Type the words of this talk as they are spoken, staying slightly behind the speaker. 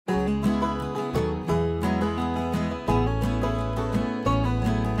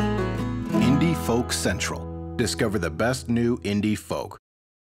Folk Central. Discover the best new indie folk.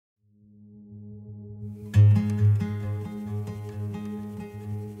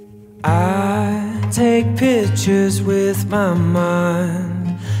 I take pictures with my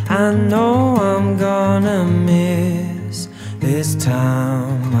mind. I know I'm gonna miss this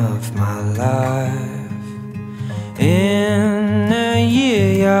time of my life. In a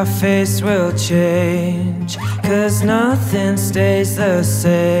year your face will change, 'cause nothing stays the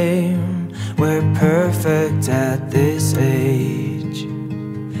same. We're perfect at this age.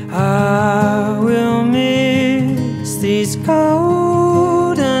 I will miss these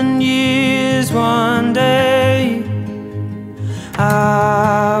golden years one day.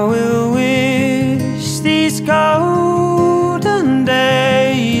 I will wish these golden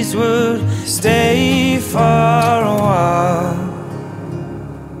days would stay for a while,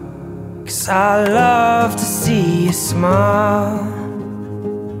 'cause I love to see you smile.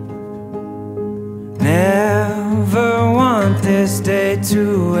 Never want this day to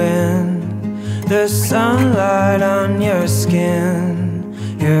end. The sunlight on your skin,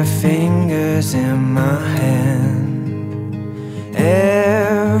 your fingers in my hand.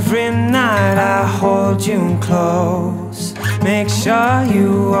 Every night I hold you close, make sure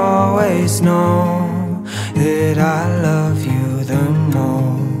you always know that I love you the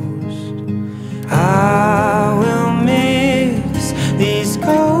most. I will miss these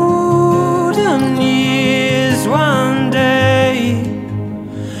golden years one day.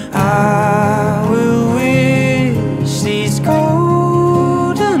 I will wish these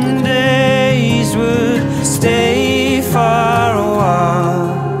golden days would stay for a while,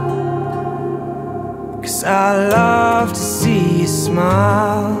 'cause I love to see you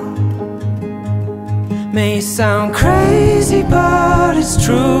smile. May sound crazy but it's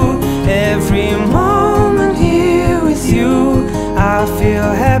true. Every moment here with you I feel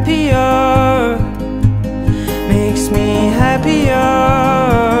happier, makes me happier.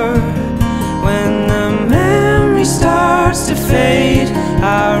 When the memory starts to fade,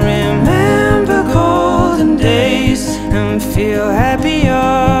 I remember golden days and feel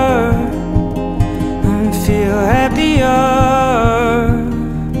happier, and feel happier.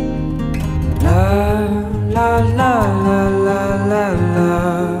 La la la la la la la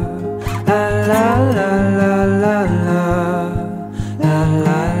la la la la la la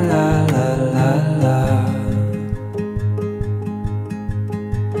la la la la la.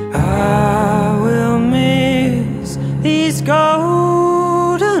 I will miss these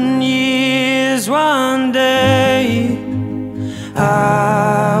golden years one day.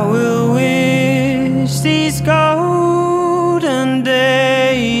 I will wish these golden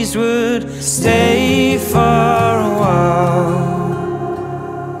days would stay for a while,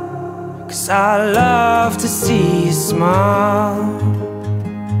 'cause I love to see you smile.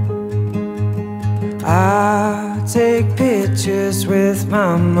 I take pictures with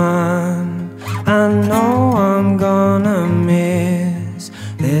my mind. I know I'm gonna miss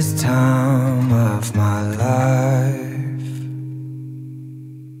this time of my life.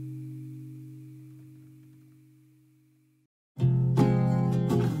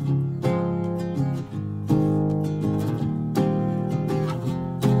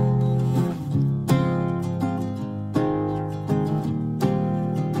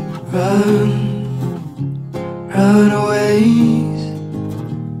 Run, runaways.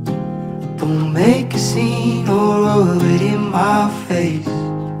 Don't make a scene or rub it in my face,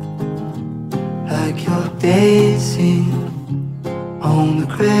 like you're dancing on the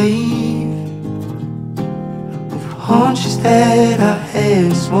grave of hunches that I had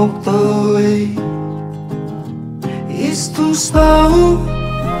smoked away. It's too slow,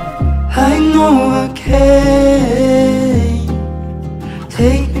 I know I can't.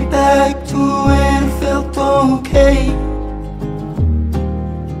 Take me back to when it felt okay.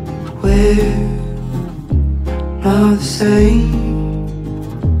 We're not the same.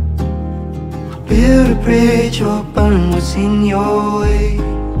 Build a bridge or burn what's in your way.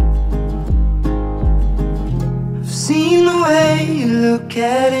 I've seen the way you look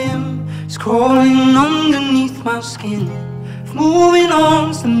at him, it's crawling underneath my skin. If moving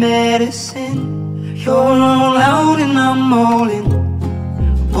on's the medicine, you're all out and I'm all in.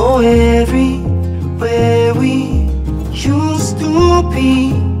 Oh, everywhere we used to be.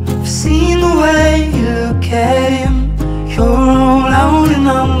 I've seen the way you look at him, you're all out and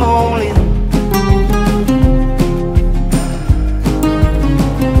I'm all in.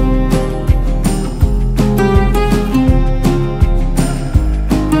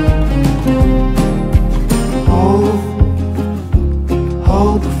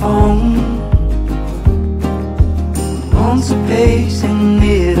 Hold the phone, once a pace in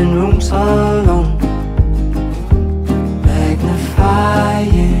living room rooms alone,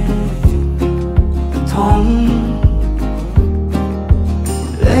 magnifying the tone.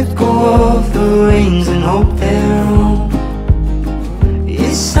 Let go of the reins and hope they're wrong.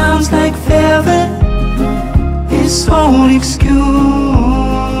 It sounds like velvet, its own excuse.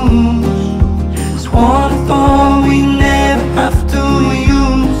 It's one I thought we never have to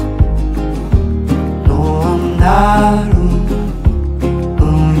use. No, I'm not who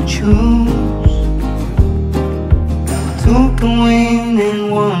we choose. Two can win and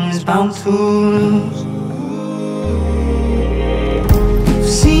one is bound to lose. I've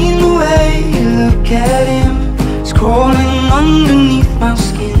seen the way you look at him, it's crawling underneath my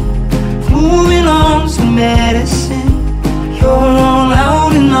skin. Moving on to medicine. You're all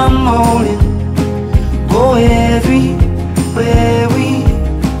out and I'm all in. Go everywhere we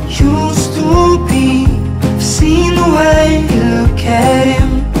used to be. I've seen the way you look at him.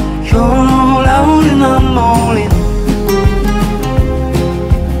 You're all out and I'm all in.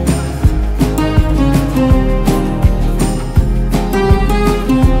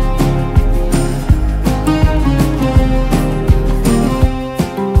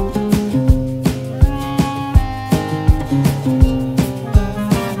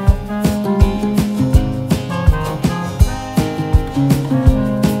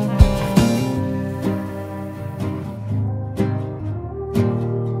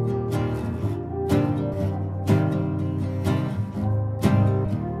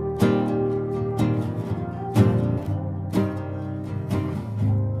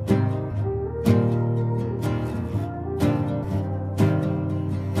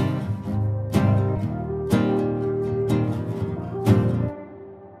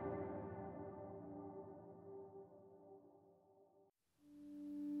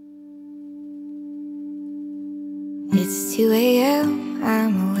 It's 2 a.m.,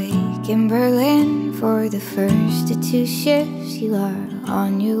 I'm awake in Berlin for the first of 2 shifts. You are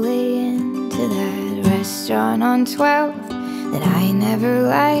on your way into that restaurant on 12th that I never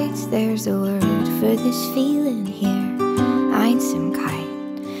liked. There's a word for this feeling here, Einsamkeit.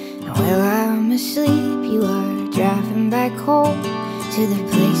 And while I'm asleep, you are driving back home to the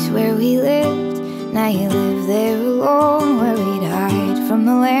place where we lived. Now you live there alone, where we'd hide from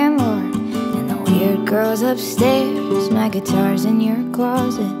the landlord. Weird girls upstairs, my guitar's in your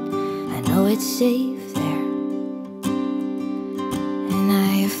closet. I know it's safe there. And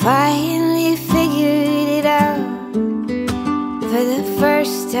I finally figured it out. For the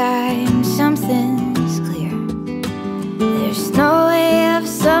first time, something's clear. There's no way of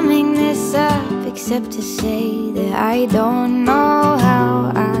summing this up except to say that I don't know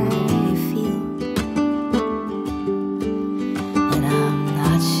how I feel. And I'm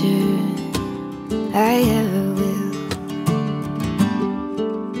not sure I ever will.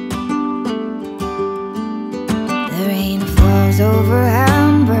 The rain falls over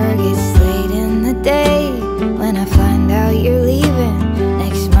Hamburg, it's late in the day when I find out you're leaving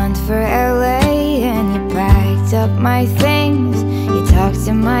next month for LA. And you packed up my things, you talked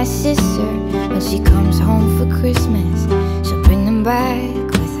to my sister. When she comes home for Christmas, she'll bring them back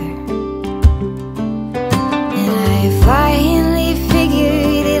with her. And I finally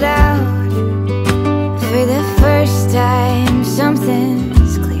figured it out. For the first time,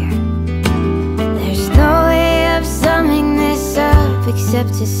 something's clear. There's no way of summing this up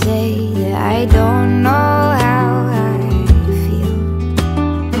except to say that I don't know how I feel.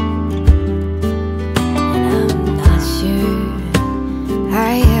 And I'm not sure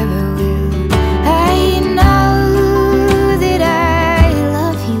I ever will. I know that I love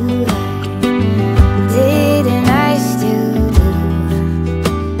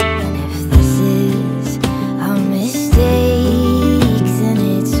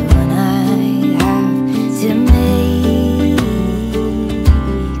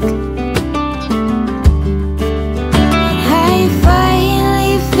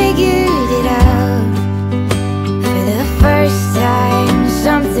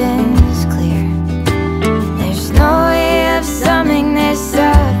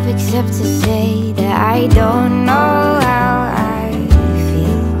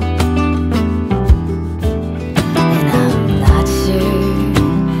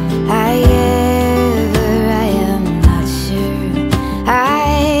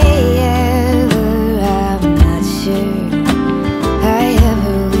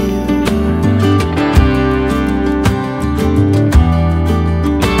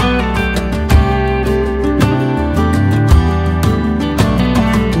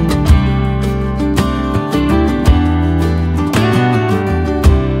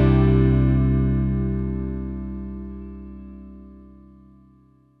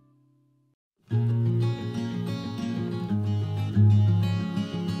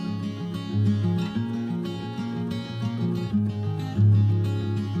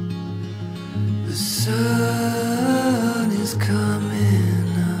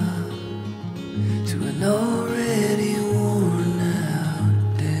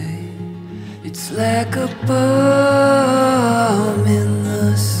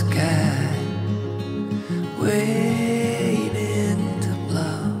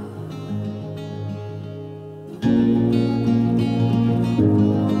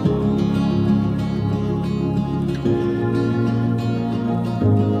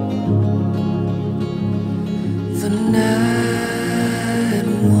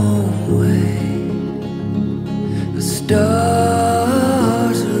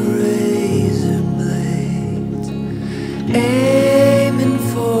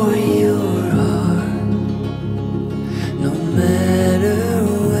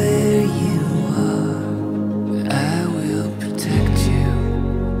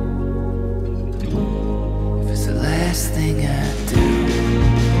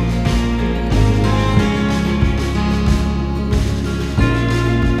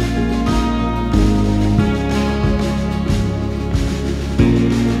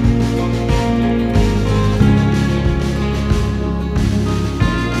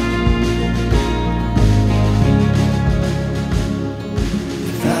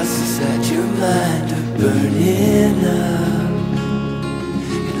burning up.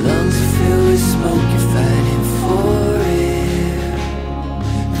 Your lungs are filled with smoke, you're fighting for air.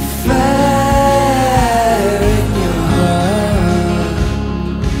 The fire in your heart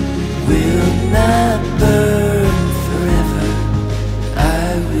will not burn forever. I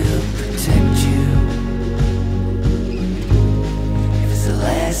will protect you. If it's the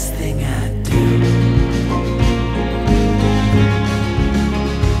last thing I do.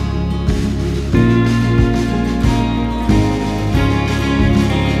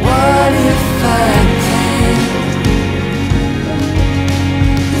 What if I did?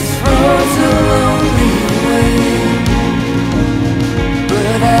 This road's a lonely way,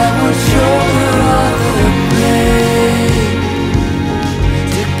 but I will shoulder all the blame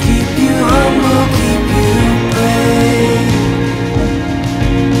to keep you humble, keep you brave,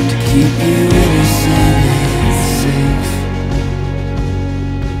 to keep you innocent and safe.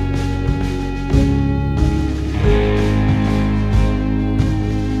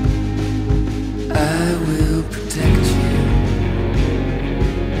 I will protect you.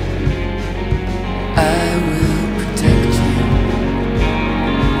 I will protect you.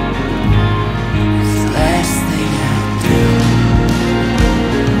 It's the last thing I do.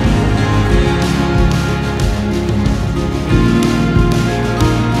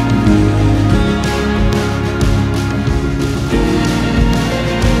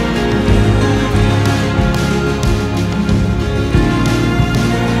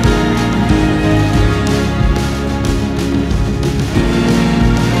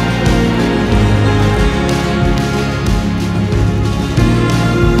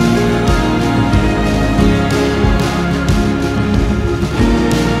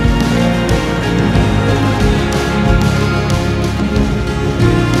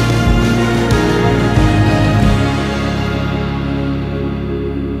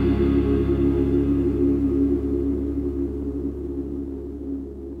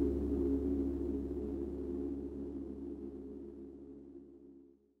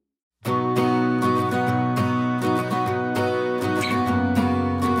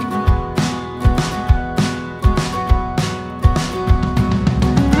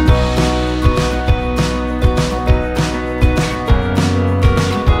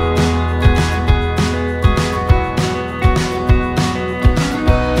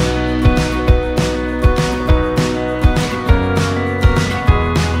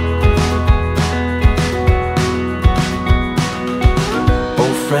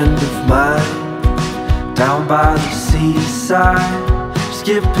 Friend of mine, down by the seaside,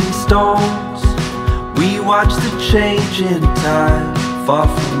 skipping stones, we watch the changing tide, far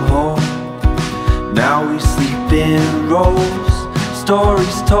from home. Now we sleep in rows,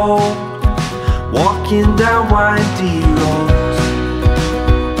 stories told, walking down windy roads.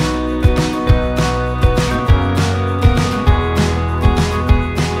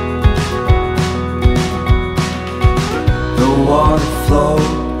 The water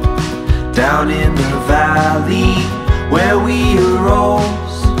flows down in the valley where we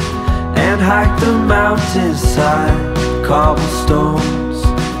arose and hiked the mountainside, cobblestones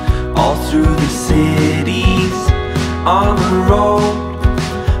all through the cities on the road.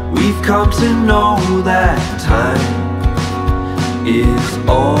 We've come to know that time is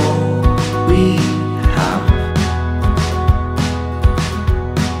all we have,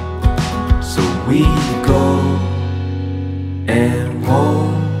 so we go and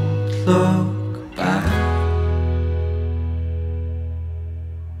won't look back.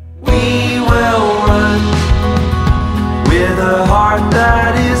 We will run with a heart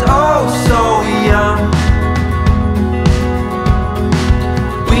that is oh so young.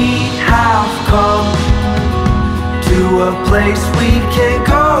 We have come to a place we can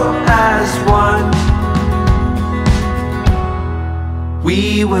go as one.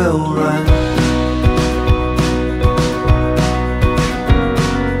 We will run.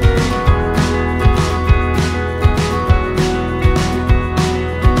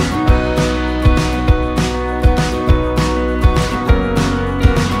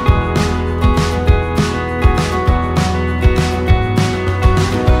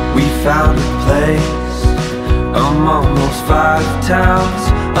 Found a place among those 5 towns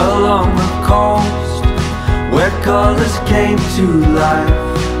along the coast where colors came to life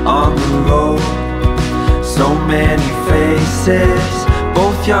on the road. So many faces,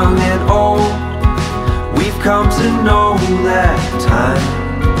 both young and old. We've come to know that time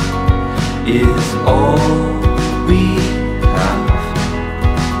is all we have,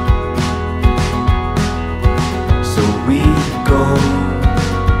 so we go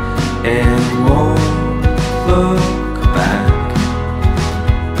and won't look back.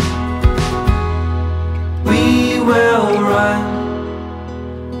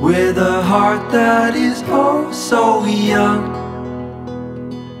 that is oh so young.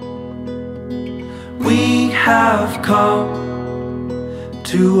 We have come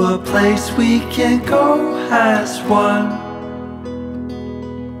to a place we can go as one.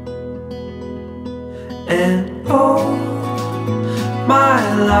 And oh, my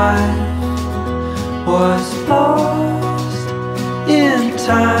life was lost in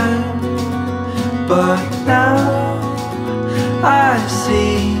time, but now I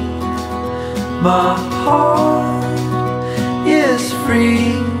see my heart is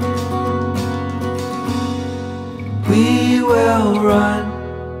free. We will run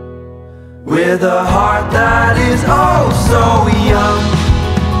with a heart that is oh so young.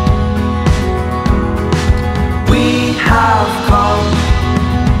 We have come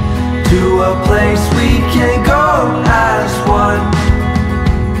to a place we can go as one.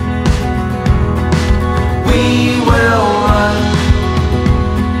 We will run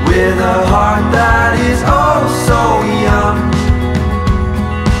with a heart that is oh so young.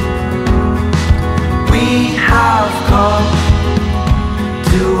 We have come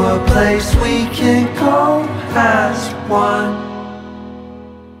to a place we can go as one.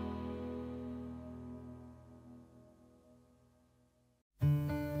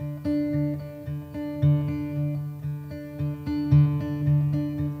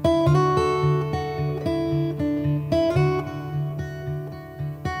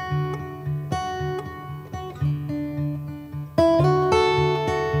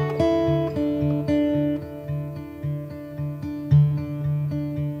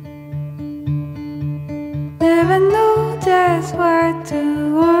 Never knew just what to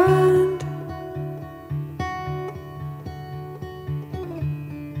want.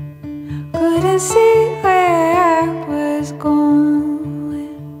 Couldn't see where I was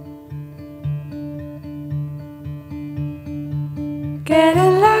going.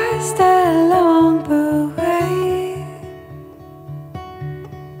 Getting lost along the way.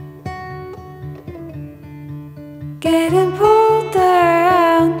 Getting pulled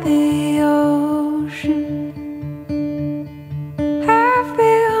around the ocean. I've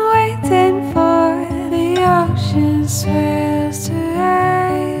been waiting for the ocean swells to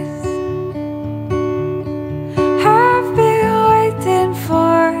rise. I've been waiting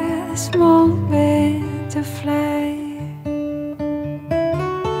for this moment to fly.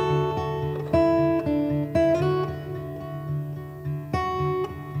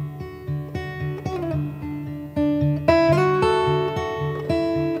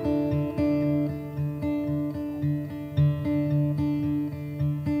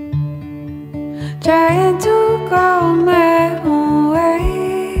 Trying to go my own way.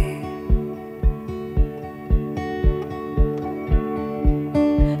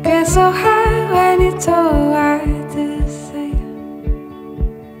 Get so high when it's so hard to say.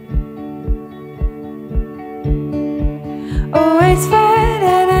 Always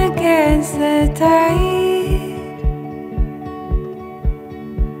fighting against the tide.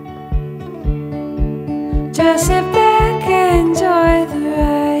 Just sit back and enjoy the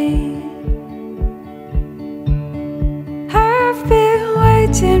ride. I've been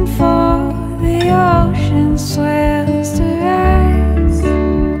waiting for the ocean swells to rise.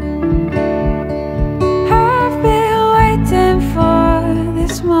 I've been waiting for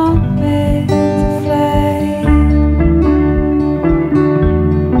this moment to fly.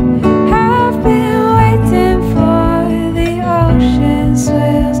 I've been waiting for the ocean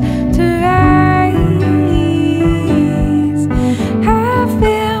swells to rise. I've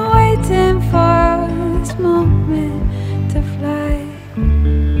been waiting for this moment to fly.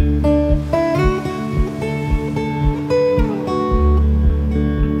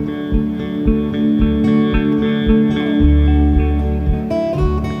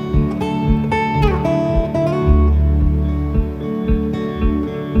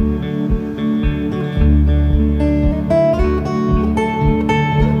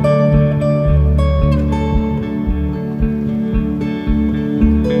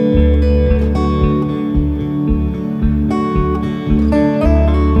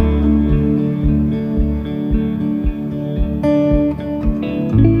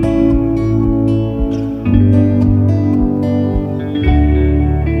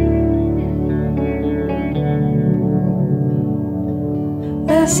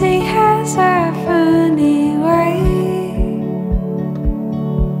 The sea has a funny way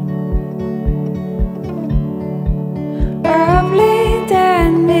of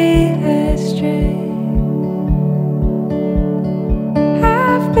leading me astray.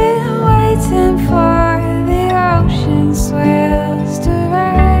 I've been waiting for the ocean swells to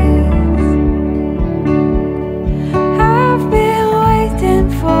rise. I've been waiting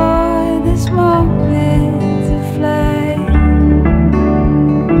for this moment.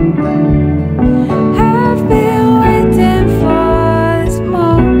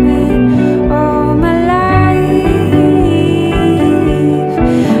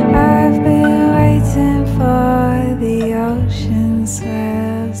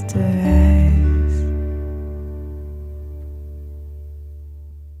 distress.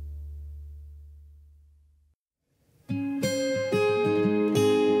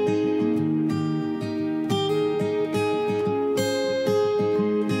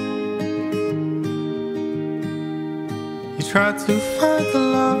 You try to find the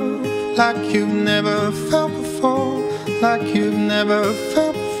love like you've never felt before, like you've never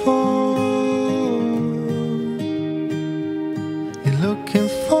felt before. You're looking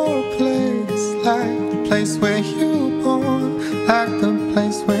for a place like the place where you were born, like the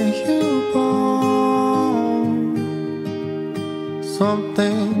place where you were born.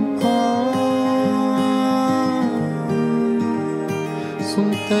 Something more,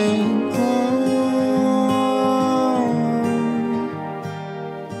 something more.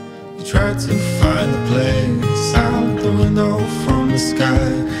 Try to find a place out the window from the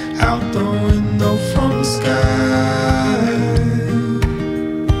sky, out the window from the sky.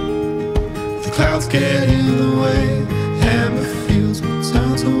 The clouds get in the way, and the fields will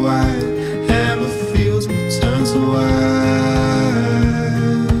turn to white, and the fields will turn to white.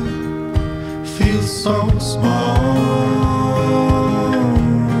 Feel so small,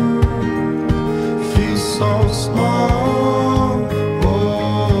 feel so small.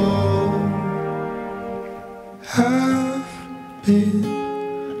 I've been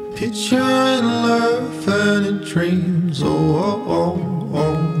picturing love and in dreams, oh, oh,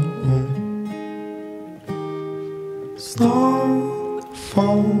 oh, oh, oh.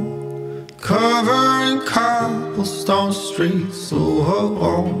 Snowfall covering cobblestone streets, oh, oh,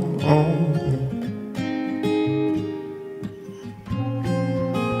 oh, oh.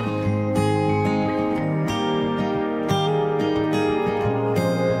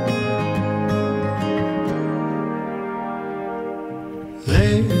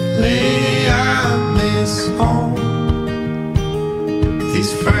 Lately I miss home,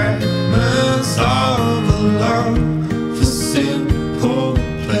 these fragments of a love, a simple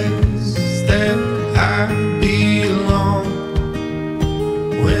place that I belong.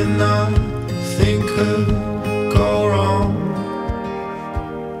 When nothing could go wrong,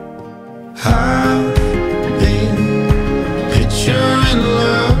 I've been picturing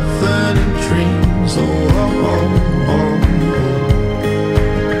love and dreams, oh, oh, oh, oh.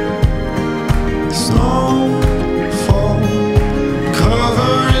 Snowfall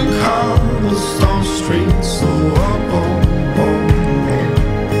covering cobblestone streets, oh, oh, oh, oh.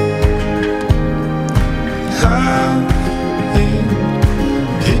 I've been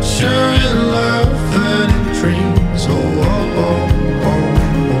picturing love and dreams, oh, oh, oh,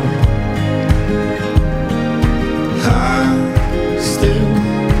 oh. I still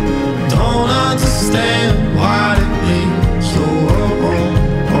don't understand what it means, oh, oh,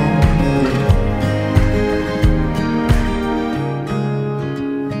 oh.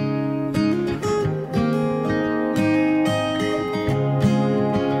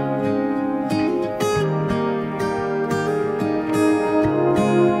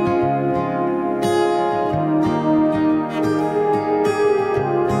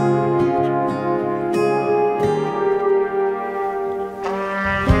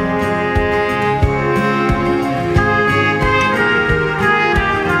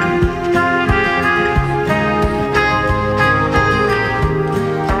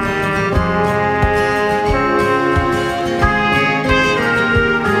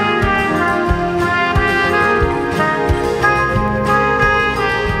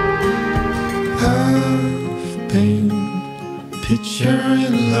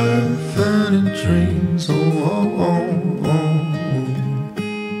 Picturing love and in dreams, oh, oh, oh, oh.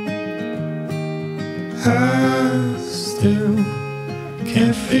 I still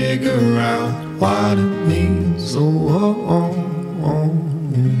can't figure out what it means, oh, oh, oh, oh.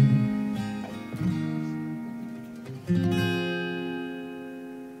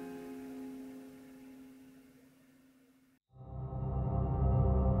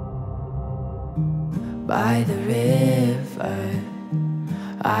 By the river,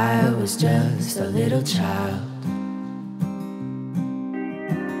 I was just a little child.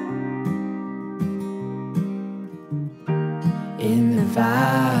 In the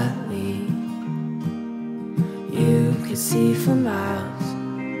valley, you could see for miles.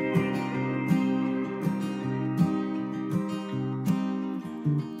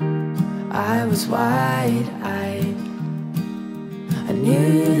 I was wide-eyed, I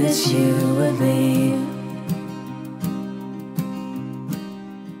knew that you would leave.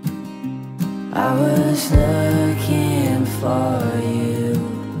 I was looking for you,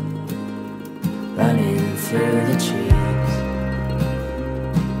 running through the trees.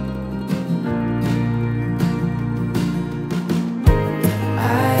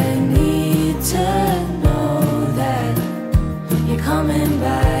 I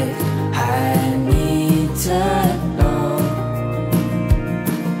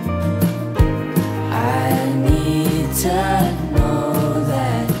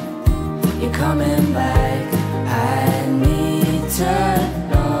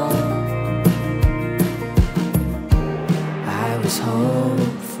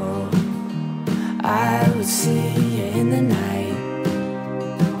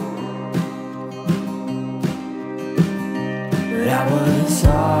was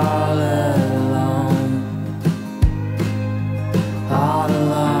all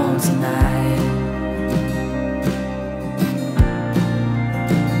alone tonight.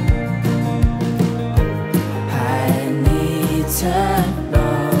 I need to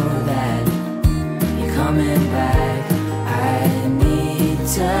know that you're coming back. I need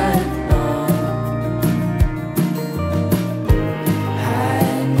to know. I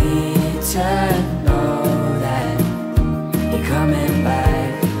need to know that you're coming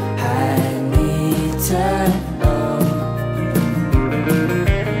back. I need to know.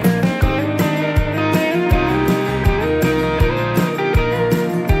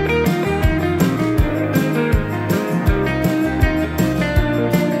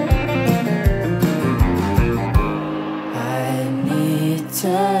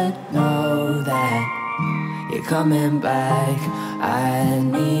 Coming back, I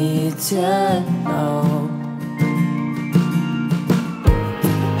need to know.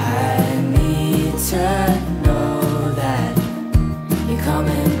 I need to know that you're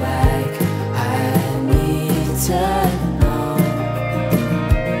coming back. I need to know.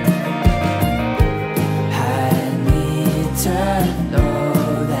 I need to know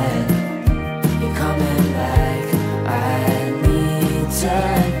that you're coming back. I need to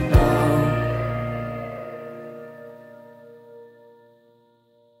know.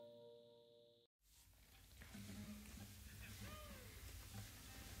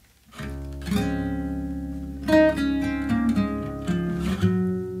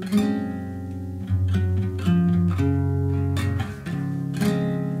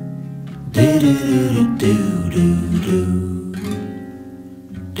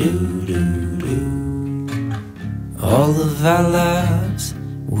 All of our lives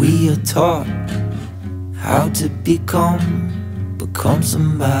we are taught how to become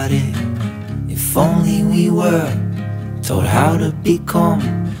somebody. If only we were taught how to become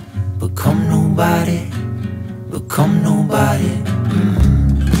nobody, become nobody.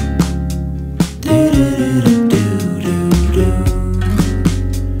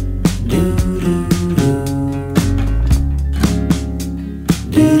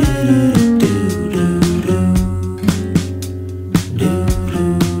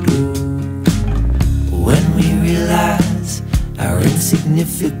 When we realize our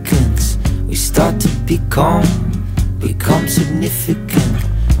insignificance, we start to become significant.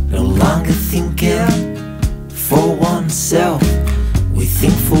 No longer thinking for oneself, we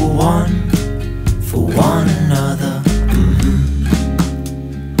think for one another.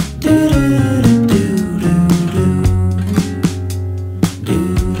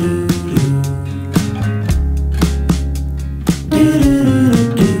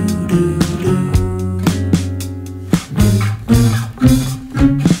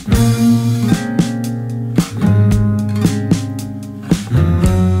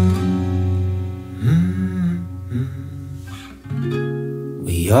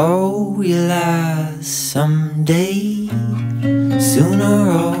 We all realize someday,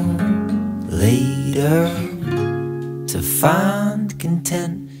 sooner or later, to find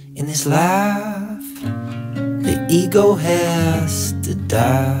content in this life, the ego has to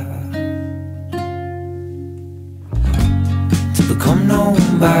die. To become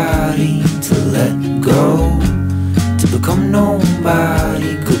nobody, to let go. To become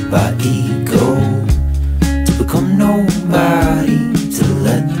nobody, goodbye ego. To become nobody, to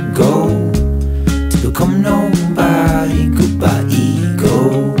let go. To become nobody, goodbye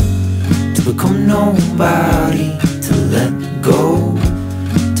ego. To become nobody, to let go.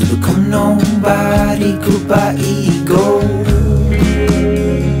 To become nobody, goodbye ego.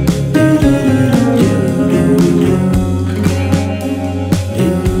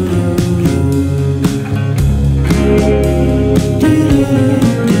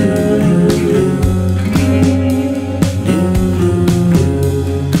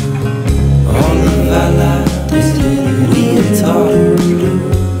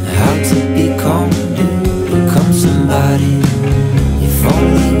 How to become somebody. If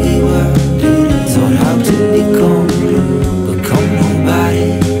only we were taught how to become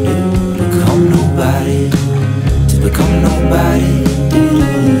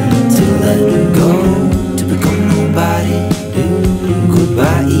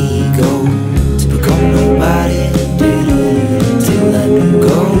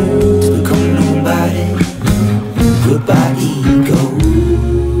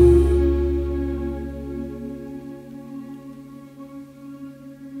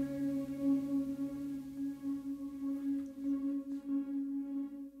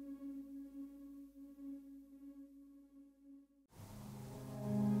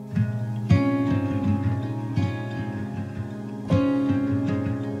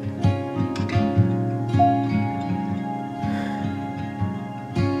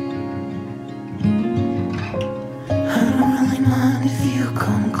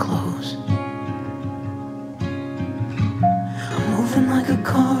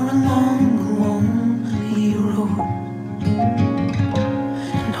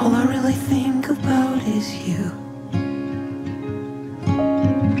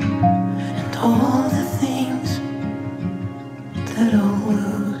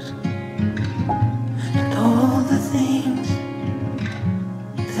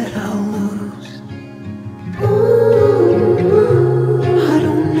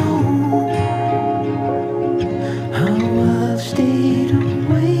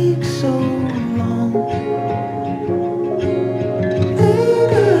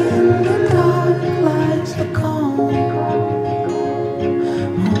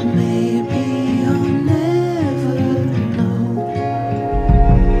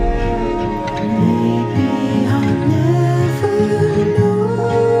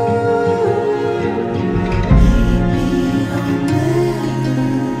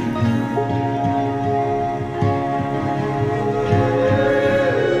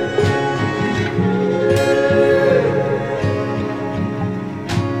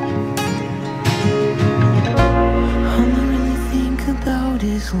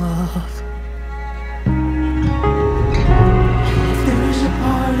love. If there is a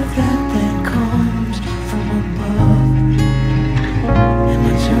part of that that comes from above, and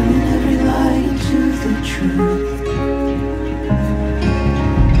it's turning every lie into the truth.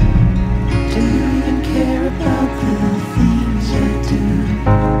 Do you even care about the things I do?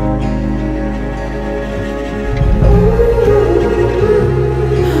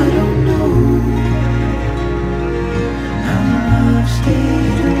 I don't know how I've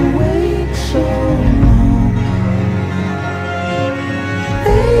stayed awake so long.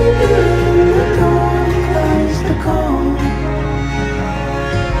 Baby, the dawn clouds the calm.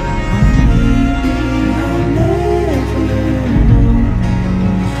 Maybe I'll never know.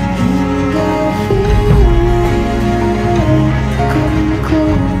 And I feel it coming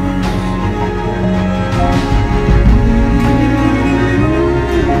close.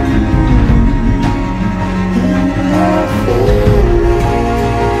 And I feel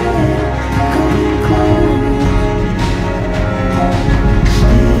it coming close.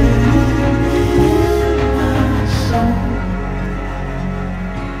 Standing in my soul.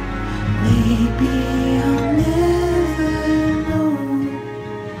 Maybe I'll never know.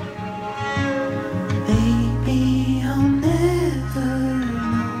 Maybe I'll never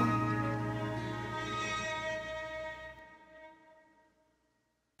know.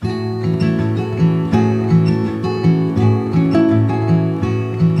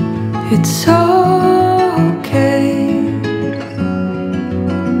 It's okay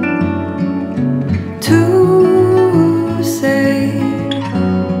to say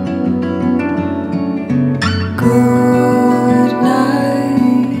good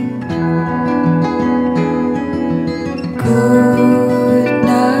night, good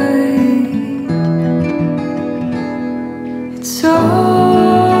night. It's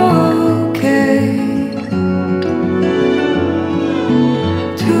okay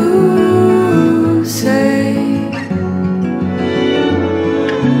to say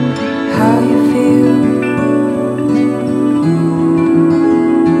how you feel.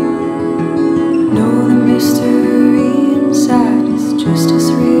 Know the mystery inside is just as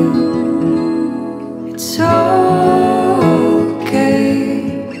real. It's okay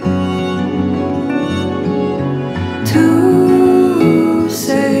to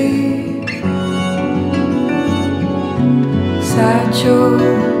say sad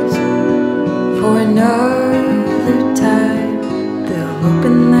chores for another time. They'll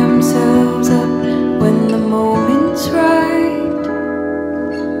open themselves up when the moment's right.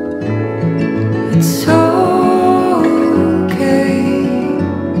 It's okay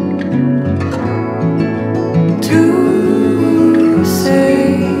to say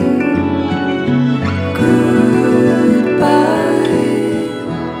goodbye,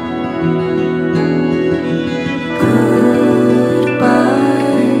 goodbye,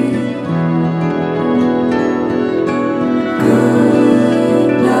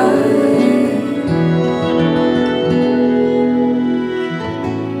 good night.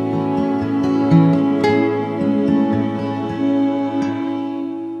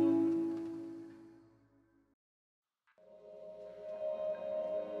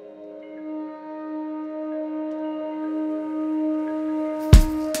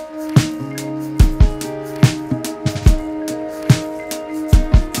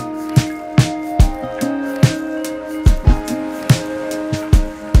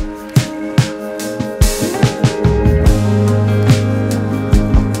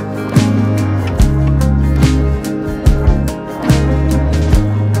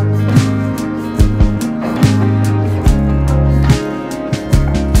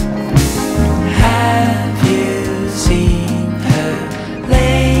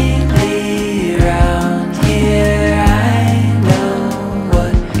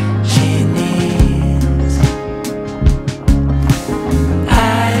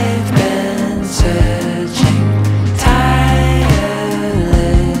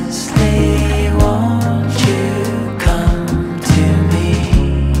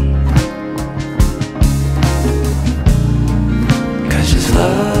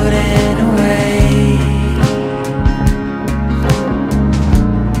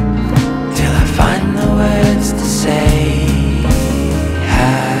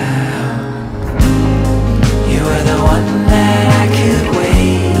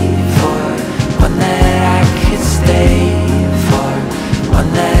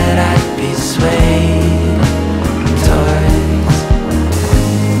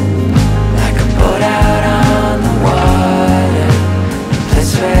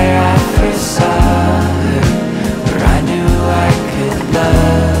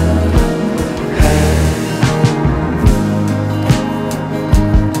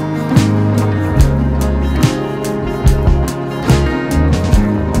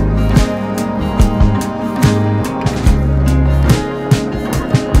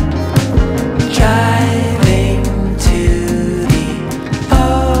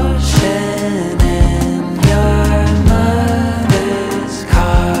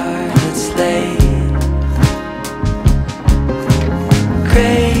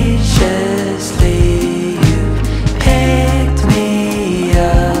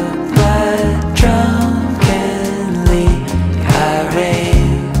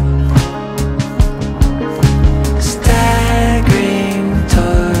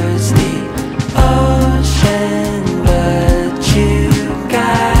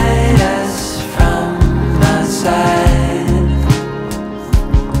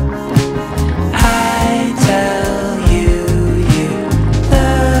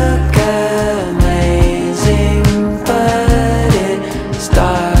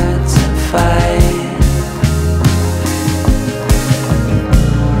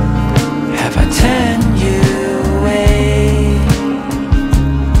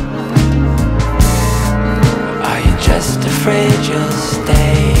 decided you'll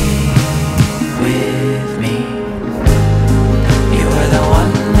stay with me. You were the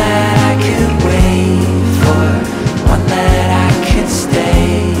one that I could wait for, one that I could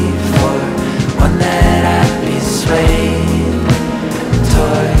stay for, one that I'd be swayed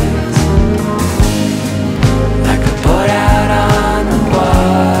towards. Like a boat out on the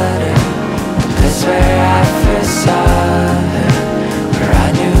water, the place where I first saw her, where I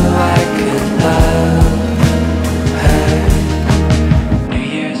knew I could love her. New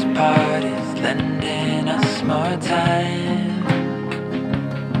Year's parties lending us more time,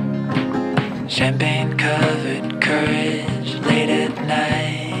 champagne covered courage late at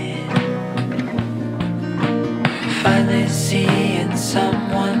night. Finally seeing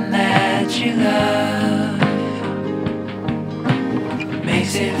someone that you love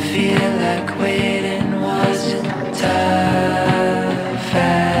makes it feel like waiting wasn't tough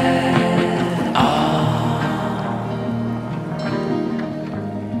at all.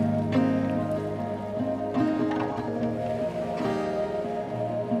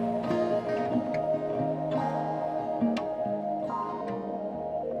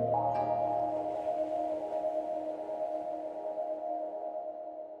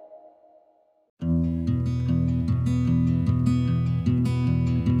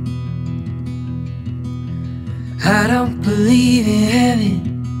 I don't believe in heaven.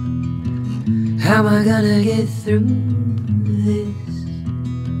 How am I gonna get through this?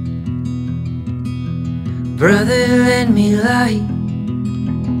 Brother, lend me light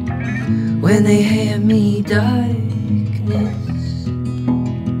when they hand me darkness.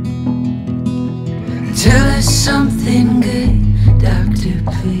 Tell us something good, doctor,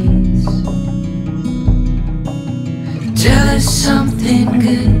 please. Tell us something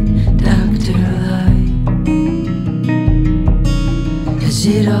good, doctor, light. Has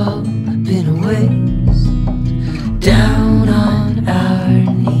it all been a waste? Down on our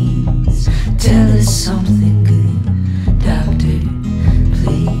knees. Tell us something good, doctor,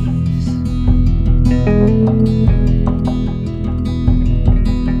 please.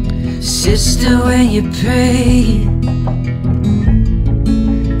 Sister, when you pray,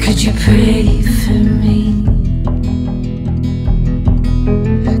 could you pray for me?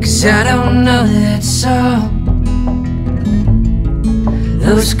 'Cause I don't know that song,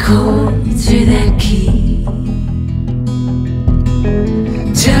 those chords or that key.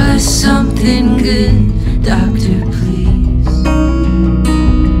 Tell us something good, doctor, please.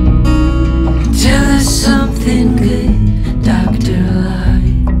 Tell us something good, doctor,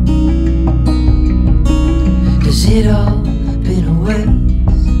 light. Has it all been a waste?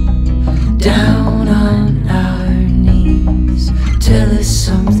 Down on our knees. Tell us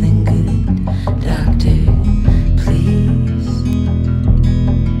something good, doctor, please.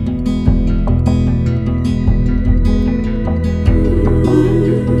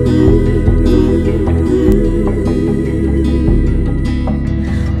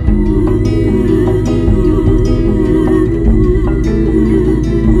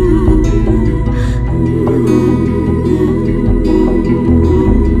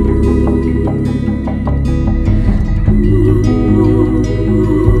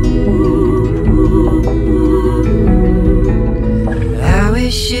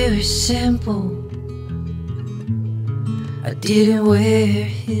 Simple. I didn't wear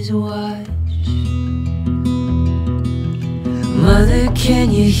his watch. Mother,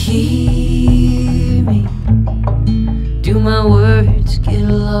 can you hear me? Do my words get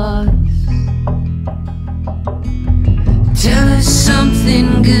lost? Tell us something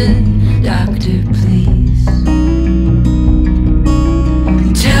good, doctor, please.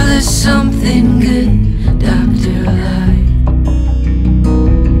 Tell us something good, doctor, light.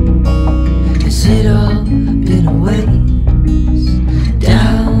 Has it all been a waste?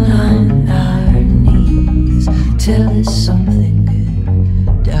 Down on our knees. Tell us something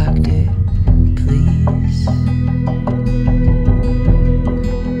good, doctor, please.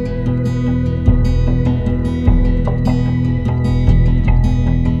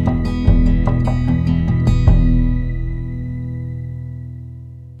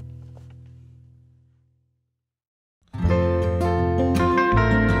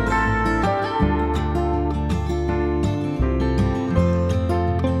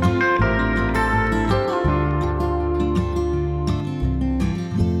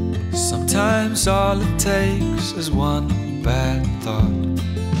 Sometimes all it takes is one bad thought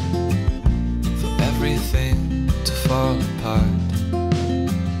for everything to fall apart.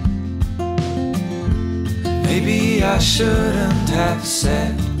 Maybe I shouldn't have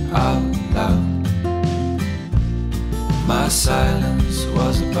said out loud what my silence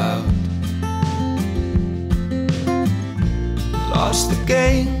was about. lost the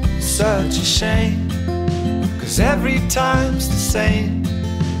game, such a shame, 'cause every time's the same,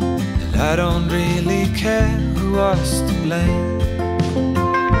 and I don't really care who was to blame.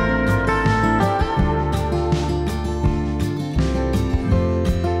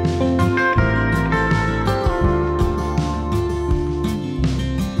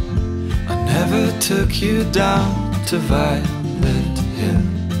 I never took you down to Violet Hill.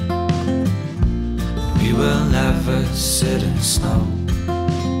 We will never sit in snow.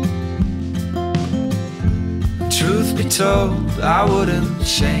 Truth be told, I wouldn't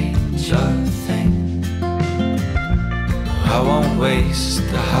change a thing. I won't waste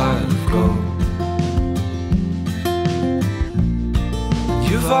a heart of gold.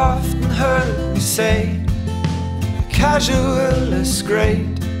 You've often heard me say, casual is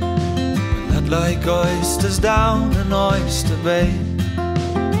great, but not like oysters down an oyster bay.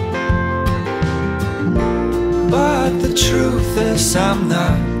 But the truth is I'm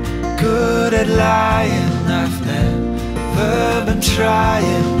not good at lying. I've never been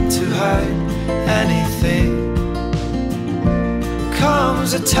trying to hide anything.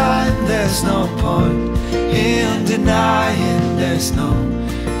 Comes a time there's no point in denying. There's no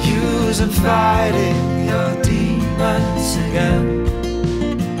use in fighting your demons again.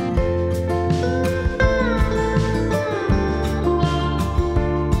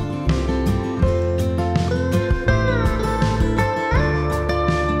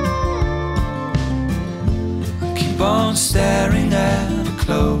 On staring at a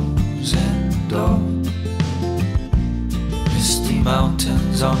closing door, misty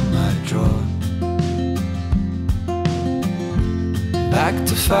mountains on my drawer. Back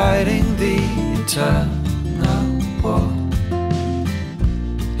to fighting the eternal war.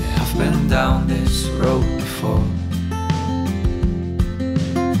 Yeah, I've been down this road before.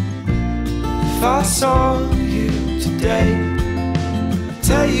 If I saw you today, I'd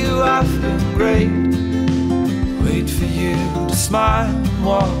tell you I've been great. Wait for you to smile and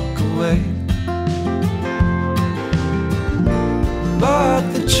walk away. But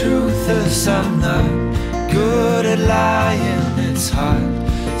the truth is I'm not good at lying. It's hard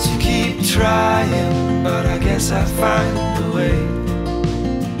to keep trying, but I guess I find the way.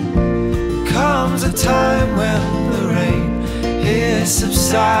 Comes a time when the rain is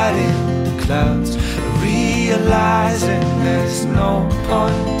subsiding, the clouds are realizing there's no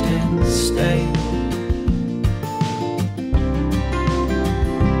point in staying.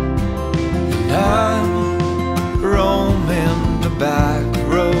 I'm roaming the back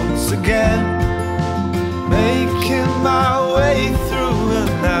roads again, making my way through an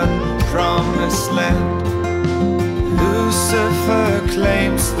unpromised land. Lucifer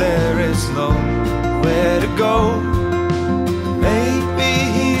claims there is nowhere to go. Maybe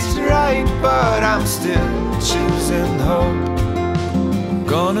he's right, but I'm still choosing hope. I'm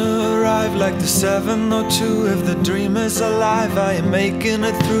gonna arrive like the 702. If the dream is alive, I am making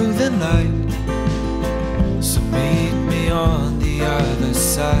it through the night. So meet me on the other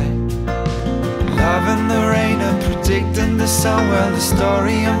side. Loving the rain and predicting the sun. Well, the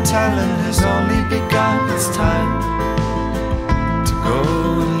story I'm telling has only begun. It's time to go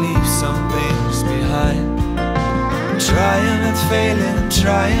and leave some things behind. Trying and failing and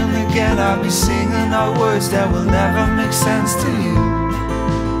trying again. I'll be singing out words that will never make sense to you,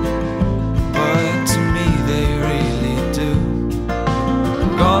 but to me they really do.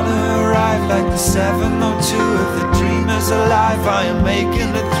 I'm gonna arrive like the 702. If the dream is alive, I am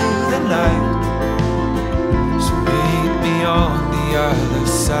making it through the night. So meet me on the other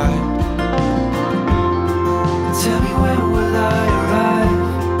side. Tell me when will I arrive?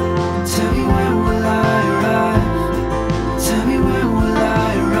 Tell me when will I arrive? Tell me when will I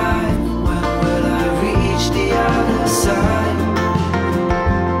arrive? When will I reach the other side?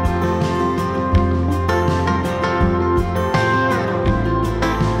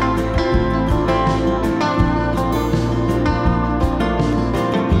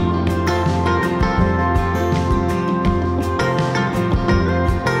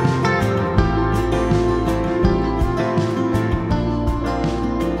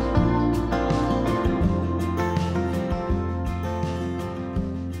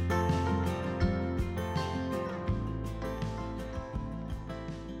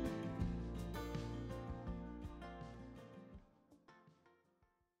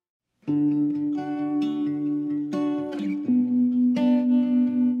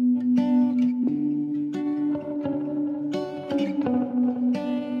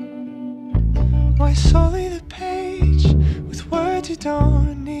 Why sully the page with words you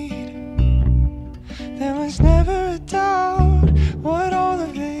don't need? There was never a doubt what all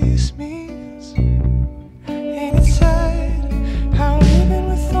of this means. Ain't it sad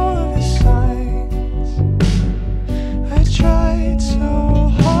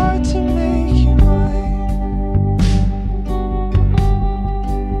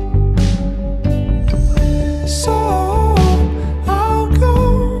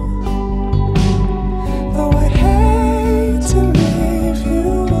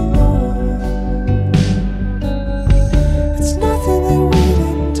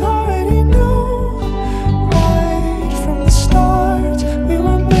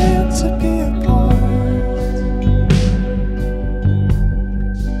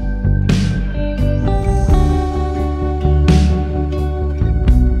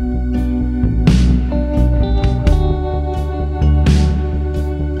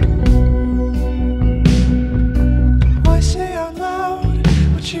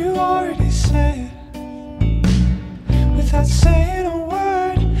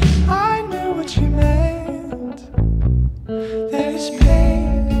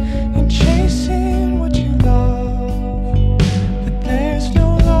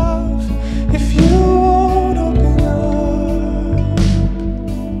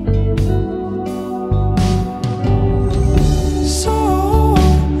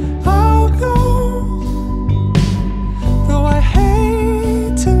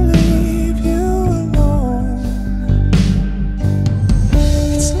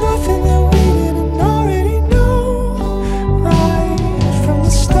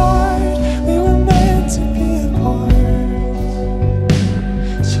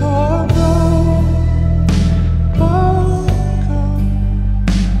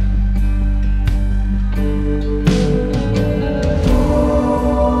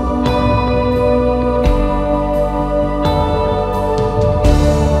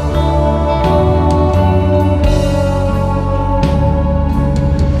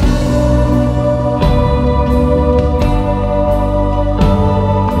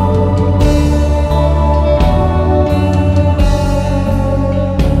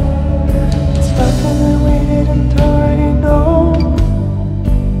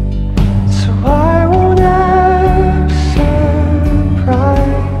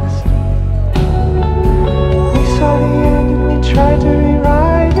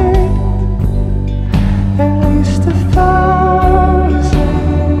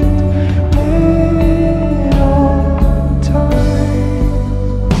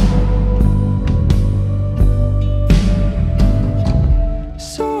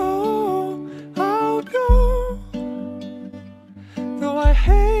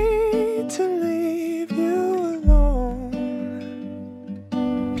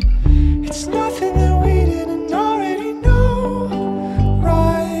It's nothing that we didn't already know.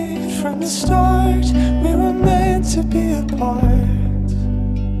 Right from the start, we were meant to be apart.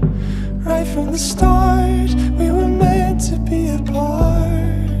 Right from the start, we were meant to be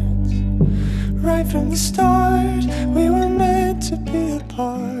apart. Right from the start, we were meant to be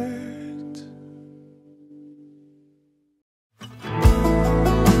apart.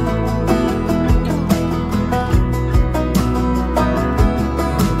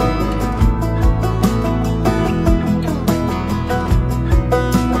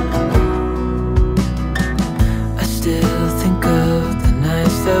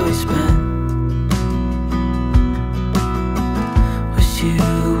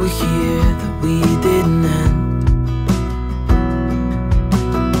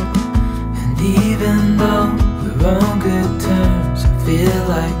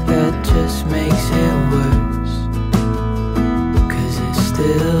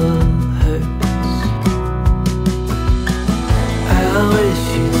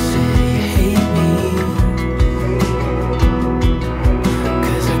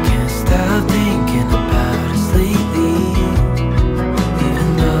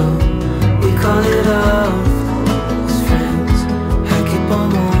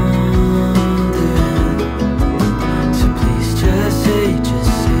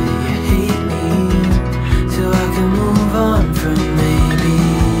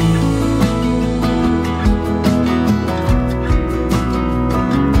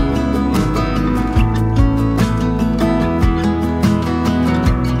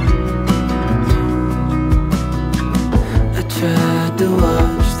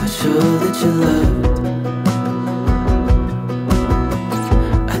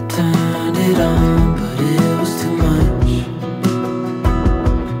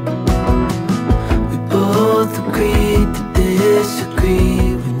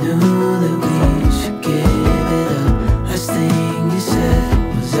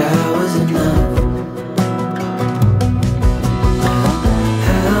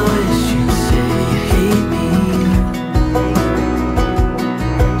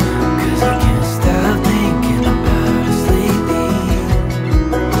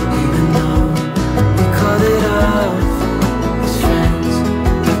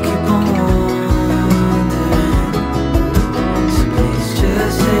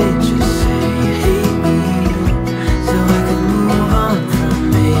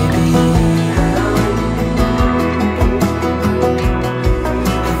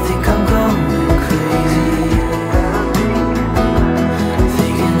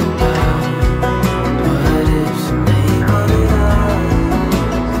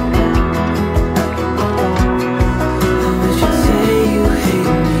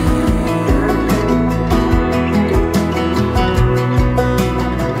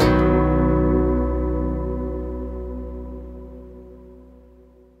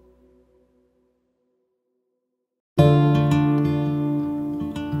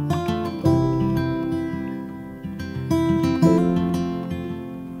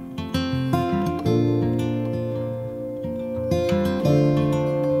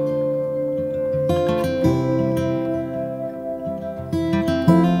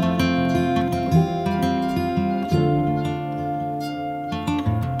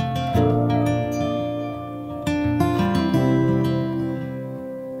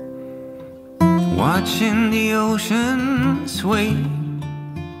 Watching the ocean sway,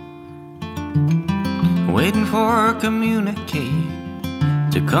 waiting for a communicate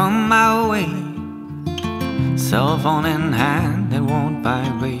to come my way. Cell phone in hand, it won't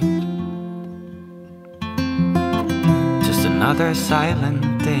vibrate. Just another silent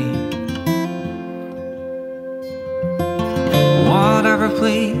day. Whatever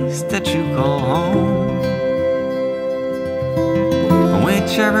place that you call home,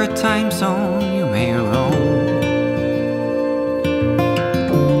 whichever time zone you may roam,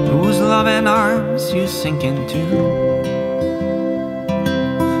 whose loving arms you sink into,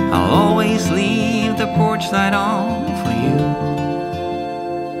 I'll always leave the porch light on for you.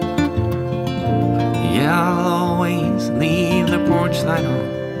 Yeah, I'll always leave the porch light on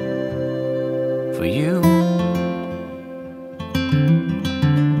for you.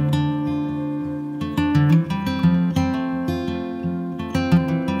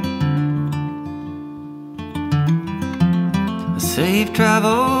 Safe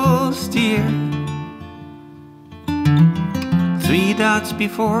travels, dear. 3 dots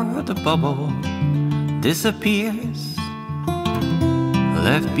before the bubble disappears,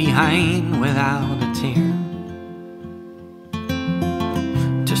 left behind without a tear.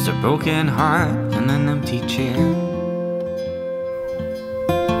 Just a broken heart and an empty chair.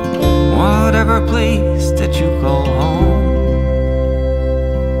 whatever place that you call home,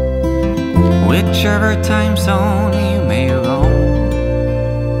 whichever time zone you may roam,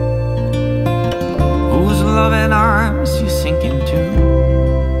 whose loving arms you sink into,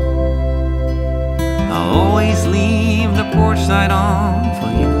 I'll always leave the porch light on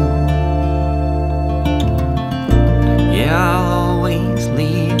for you. Yeah, I'll always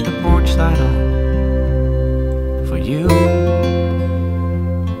leave the porch light on for you.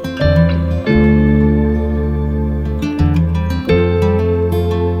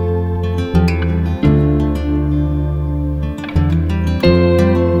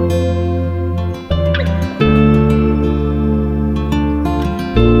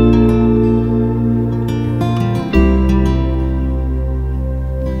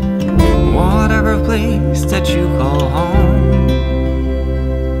 That you call home,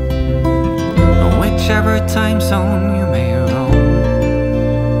 whichever time zone you may roam,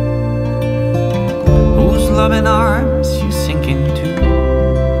 whose loving arms you sink into,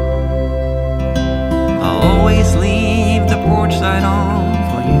 I'll always leave the porch light on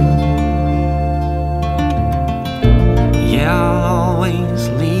for you. Yeah, I'll always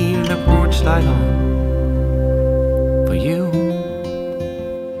leave the porch light on for you.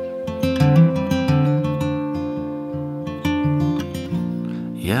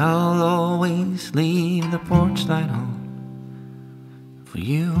 Yeah, I'll always leave the porch light on for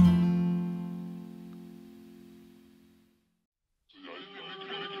you.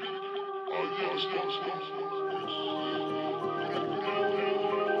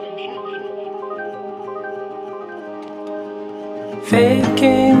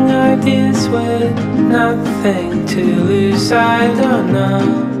 Faking ideas with nothing to lose, I don't know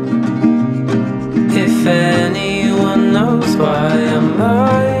if anyone knows why I'm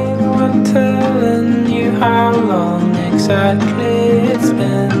lying when telling you how long exactly it's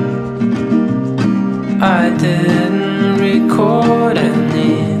been. I didn't record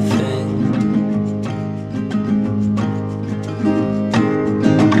anything.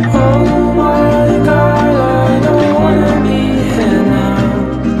 Oh my God, I don't wanna be here now.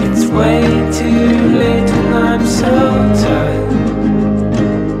 It's way too late and I'm so tired.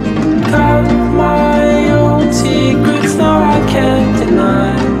 Got my own secrets now I can't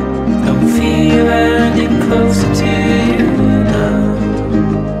deny. Don't feel any closer to you now.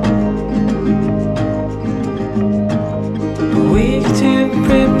 A week to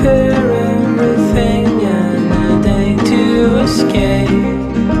prepare everything and a day to escape.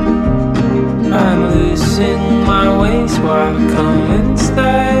 I'm losing my ways while convinced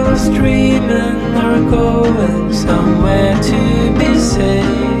I was dreaming or going somewhere to be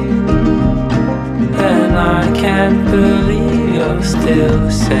safe. And I can't believe you're still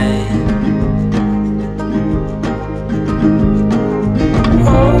sane.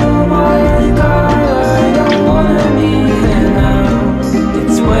 Oh my God, I don't wanna be here now.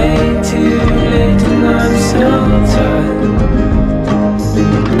 It's way too late and I'm so tired.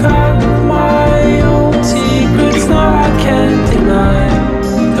 Got my own secrets now I can't deny.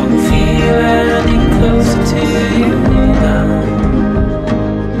 Don't feel any closer to you now.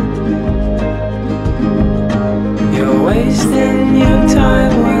 You're wasting your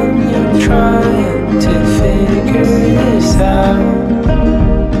time when you're trying to figure this out.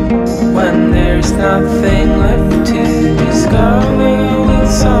 When there's nothing left to discover, will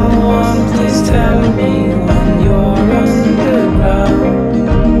someone please tell me when you're underground?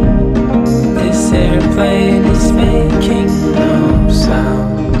 This airplane is making no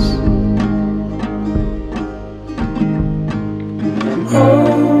sounds.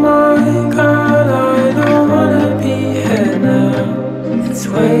 Oh my God, I don't wanna be here now. It's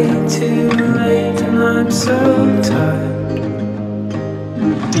way too late and I'm so tired.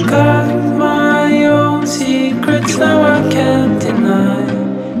 Got my own secrets now I can't deny.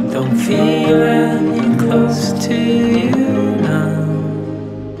 Don't feel any closer to you now.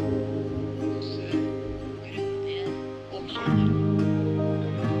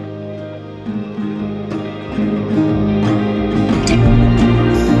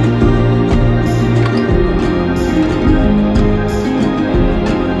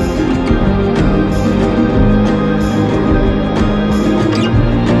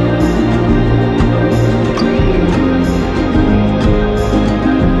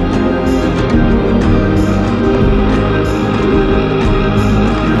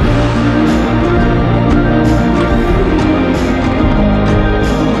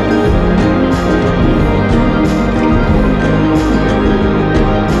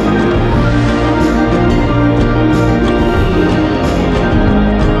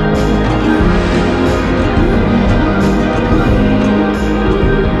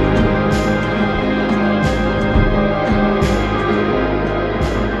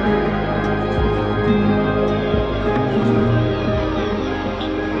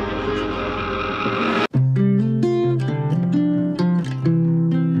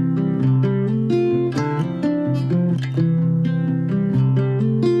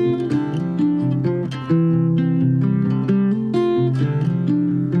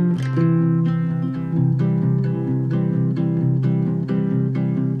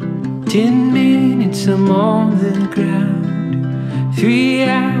 10 minutes I'm on the ground, 3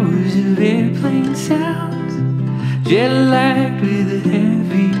 hours of airplane sounds, jet lagged with a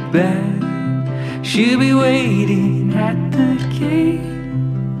heavy bag. She'll be waiting at the gate.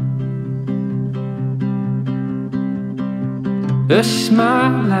 A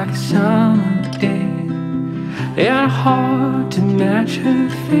smile like a summer day, and hard to match her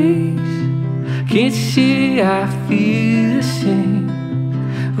face. Can't say I feel the same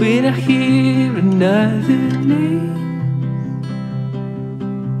when I hear another name.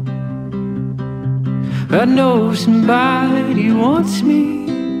 I know somebody wants me,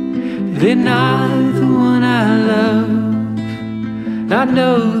 they're not the one I love. I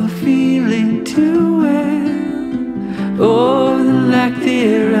know the feeling too well, or the lack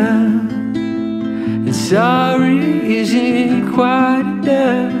thereof. And sorry isn't quite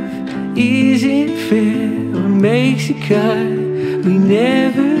enough, isn't fair, or makes a cut. We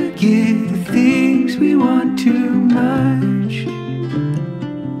never get the things we want too much.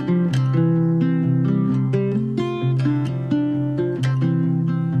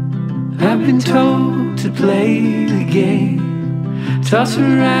 I've been told to play the game, toss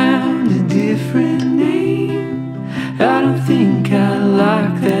around a different name. I don't think I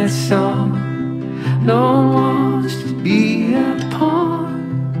like that song. No one wants to be a pawn.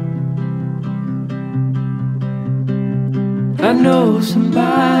 I know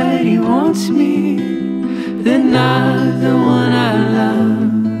somebody wants me, they're not the one I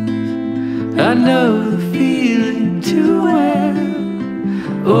love. I know the feeling too well,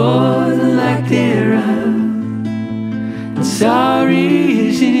 or the lack thereof. And sorry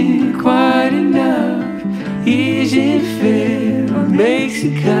isn't quite enough, isn't fair, or makes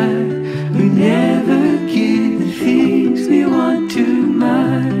a cut. We never get the things we want too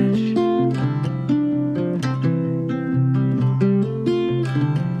much.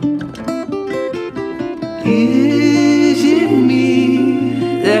 Is it me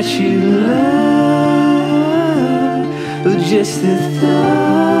that you love, or just the thought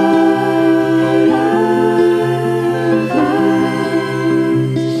of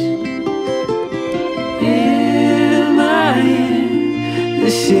us? Am I in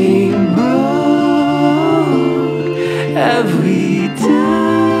the same boat? Have we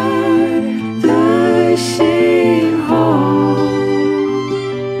done the same hole?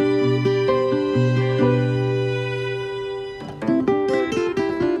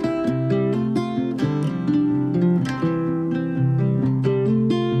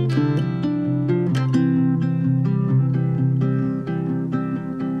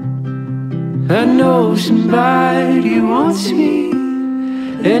 I know somebody wants me,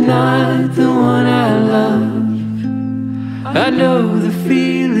 and not the one I love. I know the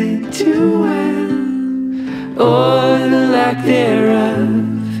feeling too well, or the lack thereof.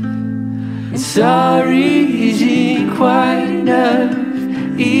 And sorry isn't quite enough,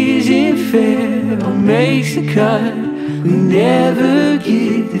 isn't fair, or makes a cut. We never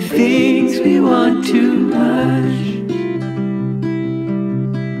get the things we want too much.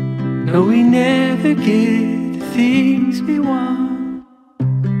 No, we never get the things we want.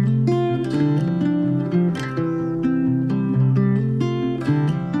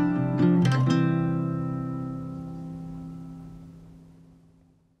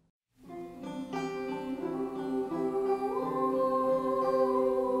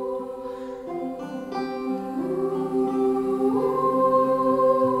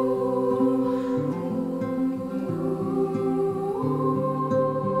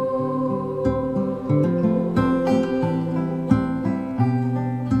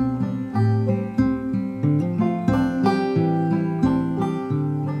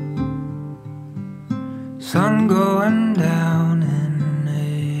 Sun going down in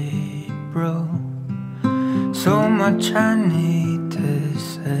April. So much I need to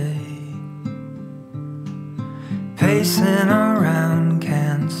say. Pacing around,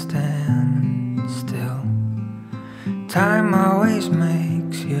 can't stand still. Time always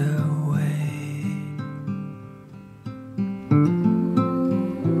makes you wait.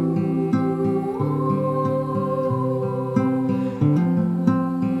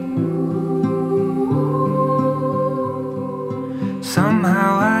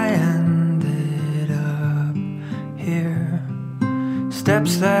 Somehow I ended up here.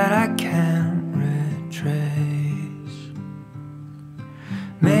 Steps that I can't retrace.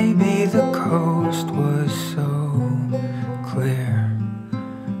 Maybe the coast was so clear.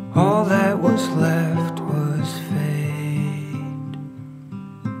 All that was left was fate.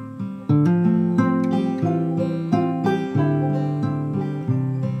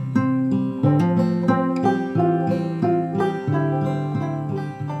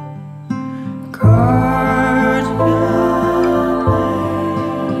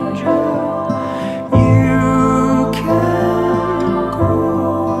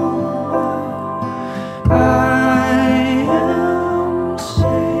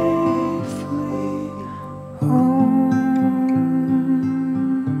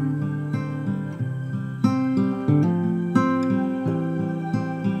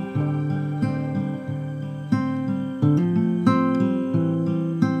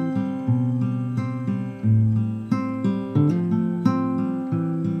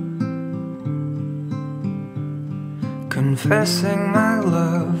 confessing my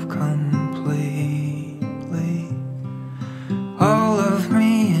love completely, all of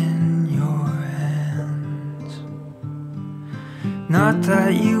me in your hands. Not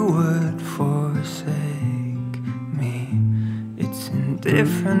that you would forsake me, it's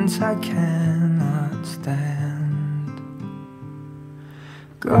indifference I cannot stand.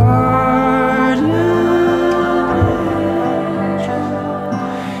 Guardian angel,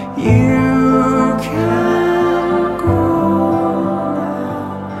 you can go now.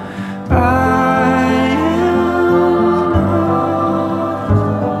 I am not.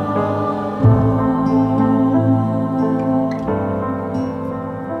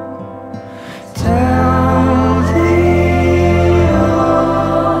 Tell the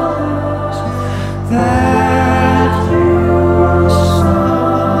others that you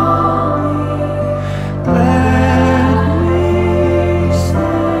saw me. Let me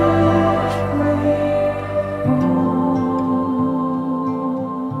set free.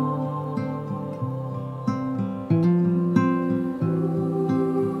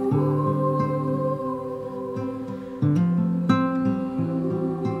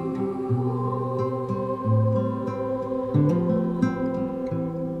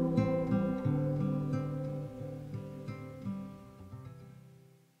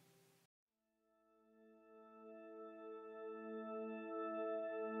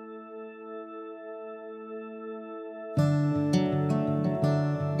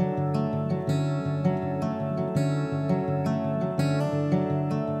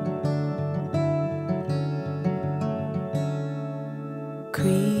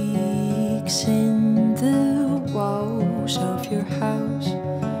 Creaks in the walls of your house,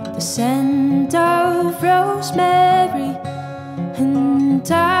 the scent of rosemary and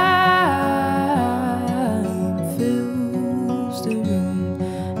time fills the room.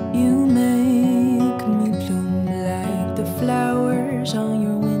 You make me bloom like the flowers on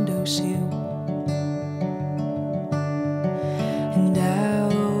your windowsill. And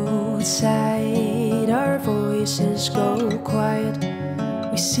outside our voices go quiet.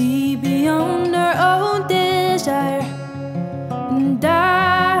 We see beyond our own desire and dive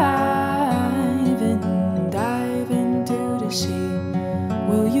into the sea.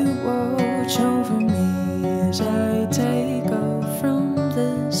 Will you watch over me as I take off from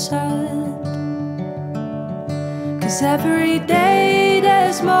the side? 'Cause every day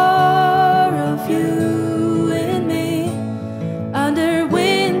there's more of you in me. Under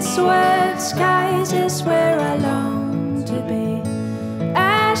windswept skies is where I long to be.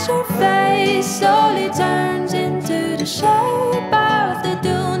 As your face slowly turns into the shape of the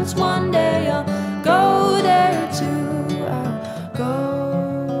dunes, one day I'll go there too. I'll go.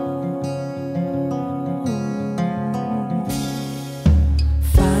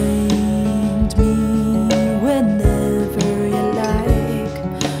 Find me whenever you like,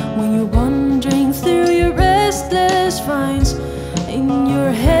 when you're wandering through your restless finds. In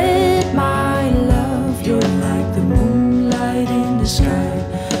your head, my love, you're like the moonlight in the sky.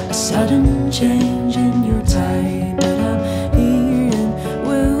 A sudden change in your tide, but I'm here and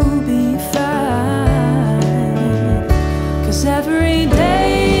we'll be fine. 'Cause every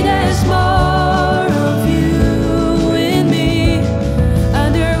day there's more of you in me.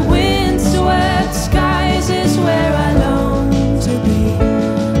 Under windswept skies is where I long to be.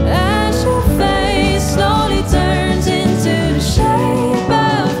 As your face slowly turns into the shape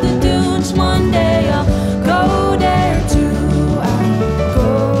of the dunes, one day I'll go there too. I'll go.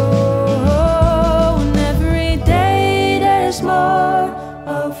 And every day there's more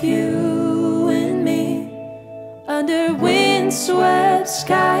of you in me. Under windswept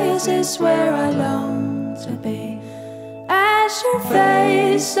skies is where I long to be. As your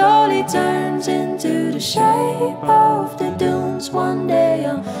face slowly turns into the shape of the dunes, one day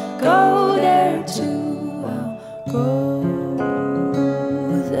I'll go there too. I'll go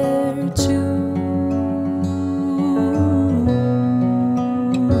there too.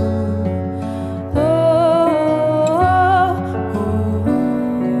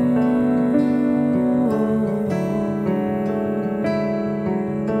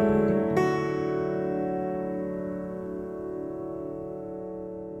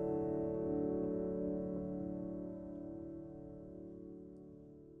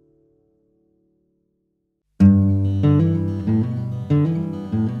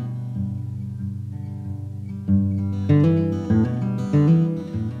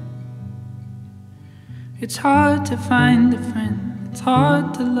 It's hard to find a friend, it's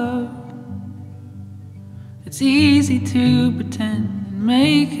hard to love. It's easy to pretend and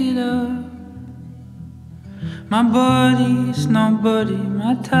make it up. My body's nobody,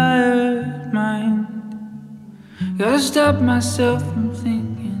 my tired mind Gotta stop myself from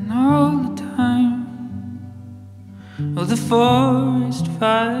thinking all the time of the forest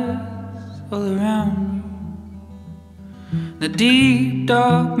fires all around me, the deep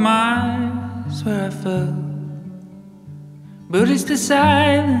dark miles where I fell. But it's the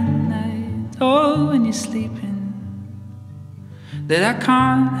silent night, oh, when you're sleeping, that I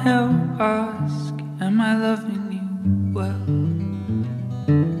can't help ask, am I loving you well?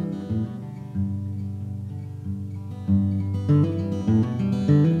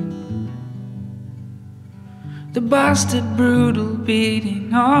 The bastard brutal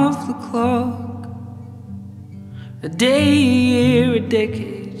beating of the clock, a day, a year, a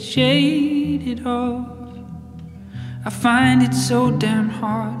decade shaded off. I find it so damn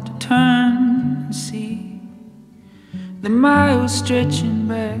hard to turn and see the miles stretching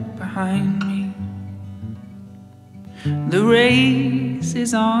back behind me. The race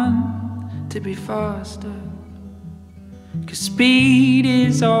is on to be faster, 'cause speed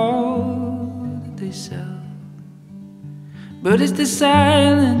is all that they sell. But it's the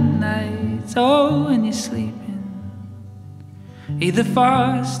silent nights, oh, when you're sleeping, either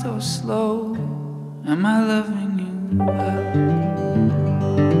fast or slow, am I loving you well?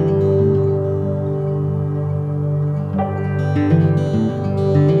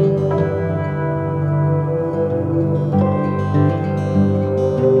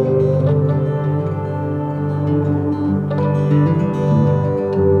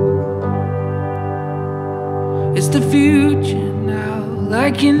 It's the future now,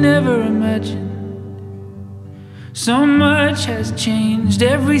 like you never imagined. So much has changed,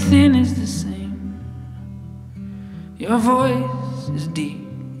 everything is the same. Your voice is deep,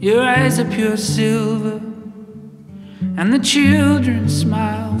 your eyes are pure silver, and the children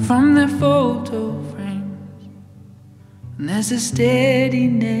smile from their photo frames. And there's a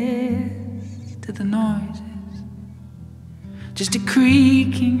steadiness to the noises, just a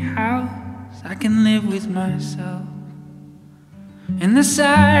creaking house I can live with myself. In the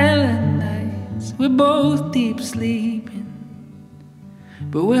silent nights, we're both deep sleeping,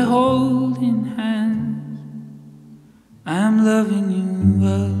 but we're holding hands. I'm loving you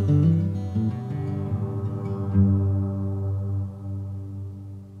well.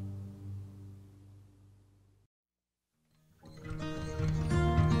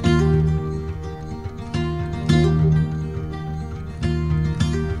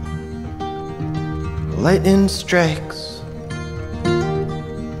 Lightning strikes,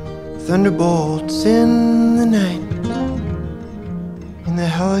 thunderbolts in the night, and the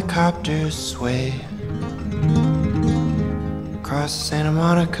helicopters sway across Santa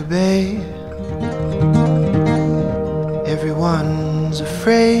Monica Bay. Everyone's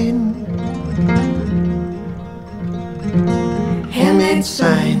afraid. Handmade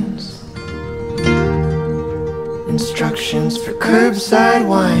signs, instructions for curbside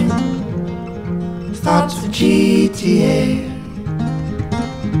wine, thoughts of GTA.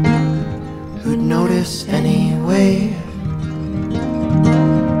 Who'd notice anyway?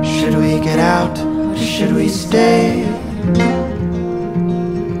 Should we get out or should we stay?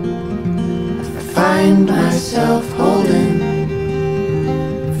 I find myself holding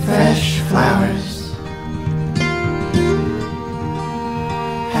fresh flowers,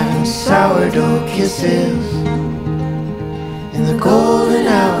 having sourdough kisses in the golden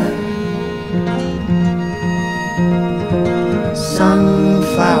hour.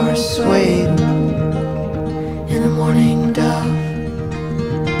 Sunflowers swayed in a morning dove.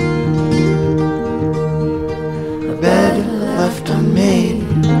 A bed left unmade,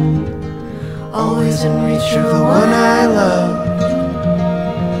 always in reach of the one I love.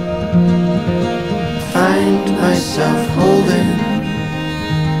 Find myself holding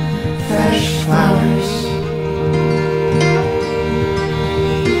fresh flowers.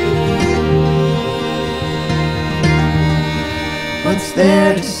 What's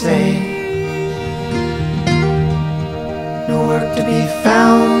there to say? No work to be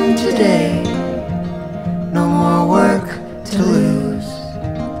found today, no more work to lose.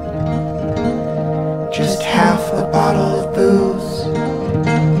 Just half a bottle of booze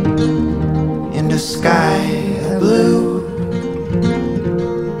in a sky of blue.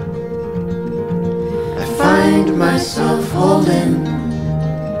 I find myself holding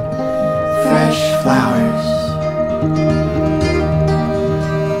fresh flowers,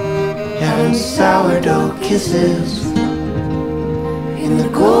 having sourdough kisses in the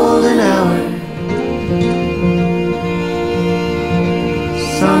golden hour.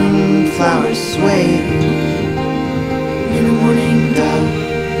 Sunflowers swayed in a morning dove.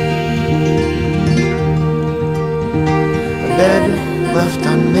 A bed left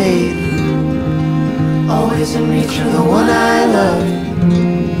unmade, always eyes and reach for the one I love.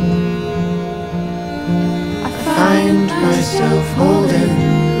 I find myself holding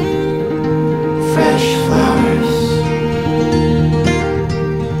fresh flowers.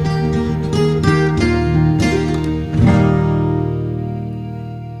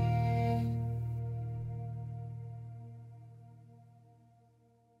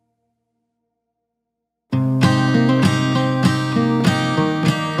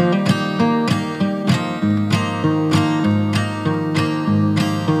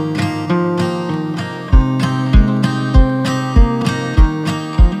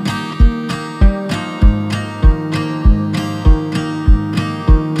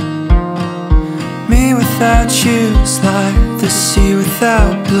 Without you's like the sea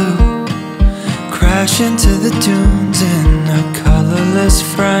without blue. Crash into the dunes in a colorless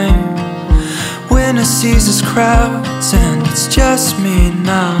frame. Winter sees us crowds and it's just me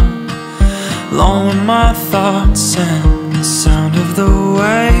now, alone with my thoughts and the sound of the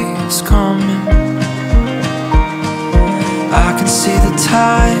waves coming. I can see the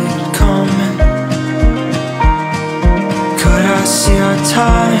tide coming. Could I see our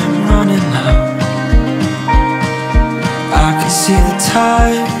time running out? I can see the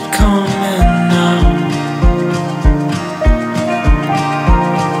tide coming now.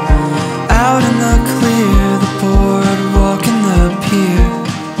 Out in the clear, the boardwalk and the pier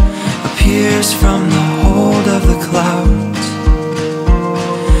appears from the hold of the clouds.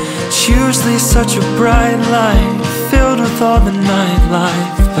 It's usually such a bright light, filled with all the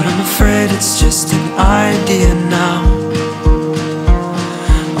nightlife, but I'm afraid it's just an idea now.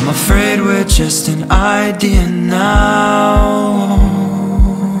 I'm afraid we're just an idea now.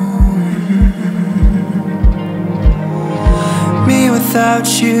 Me without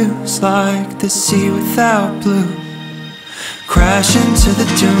you's like the sea without blue. Crash into the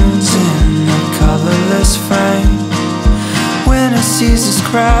dunes in a colorless frame. Winter sees us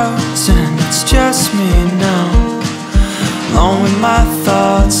crowds and it's just me now, alone with my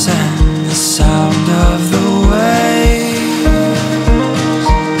thoughts and the sound of the waves.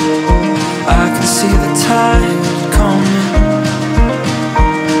 I can see the tide coming.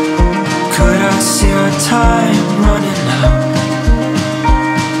 Could I see our time running out?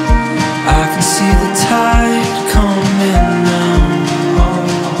 I can see the tide coming now.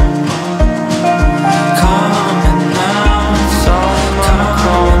 Coming now.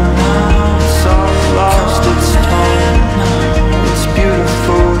 Coming now. Lost its tone now. It's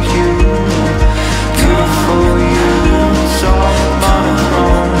beautiful you. Beautiful you. It's all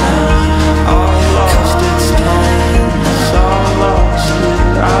monochrome now. I've lost it all. I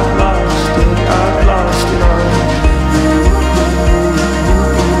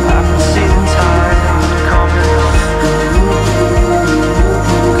can see the tide coming.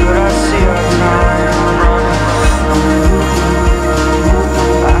 Could I see our time running? I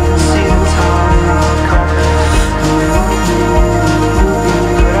can see the tide coming. Could I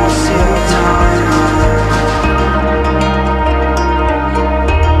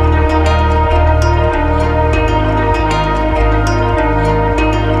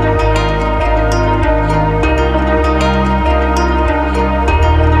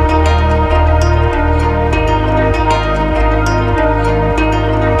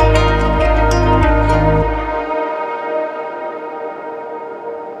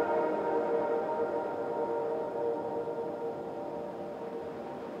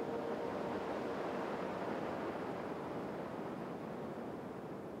our time running?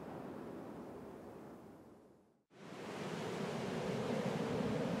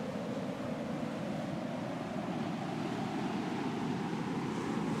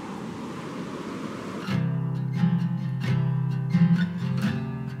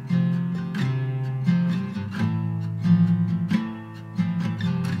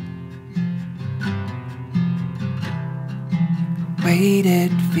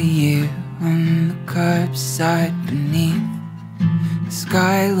 Waited for you on the curbside beneath the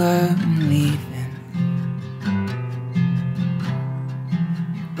skyline Leuven.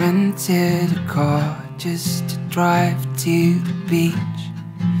 Rented a car just to drive to the beach.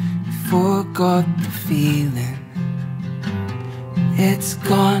 Forgot the feeling. It's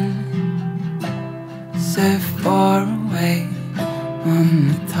gone so far away on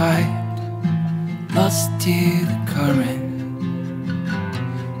the tide, lost to the current.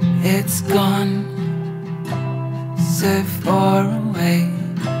 It's gone so far away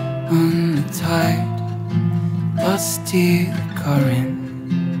on the tide, lost to the current.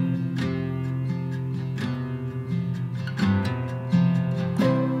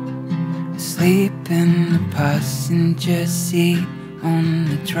 Asleep in the passenger seat on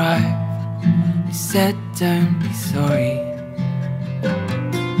the drive, I said don't be sorry.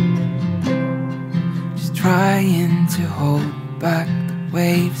 Just trying to hold back the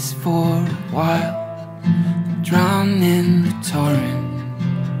waves for a while, drown in the torrent.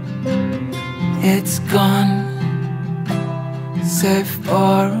 It's gone so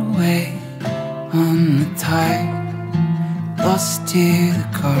far away on the tide, lost to the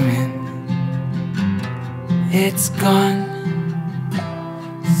current. It's gone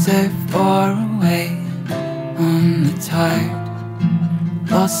so far away on the tide,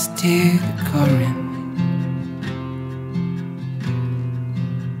 lost to the current.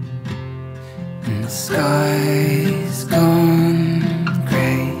 And the sky's gone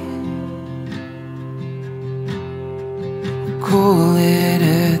grey. We'll call it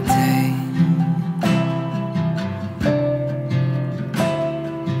a day.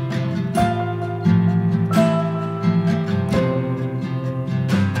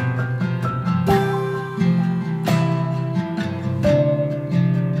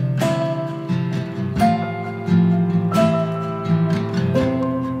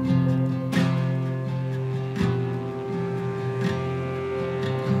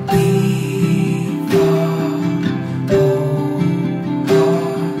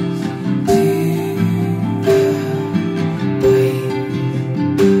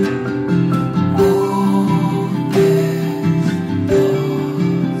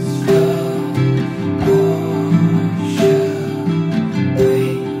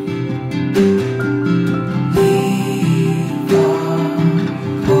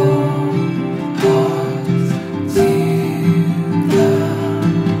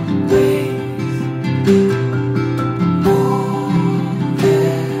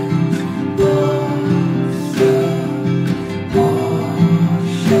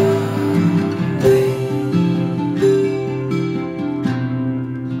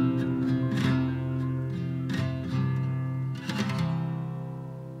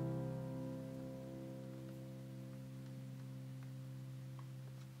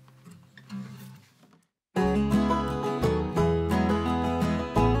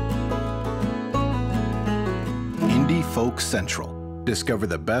 Indie Folk Central. Discover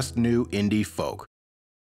the best new indie folk.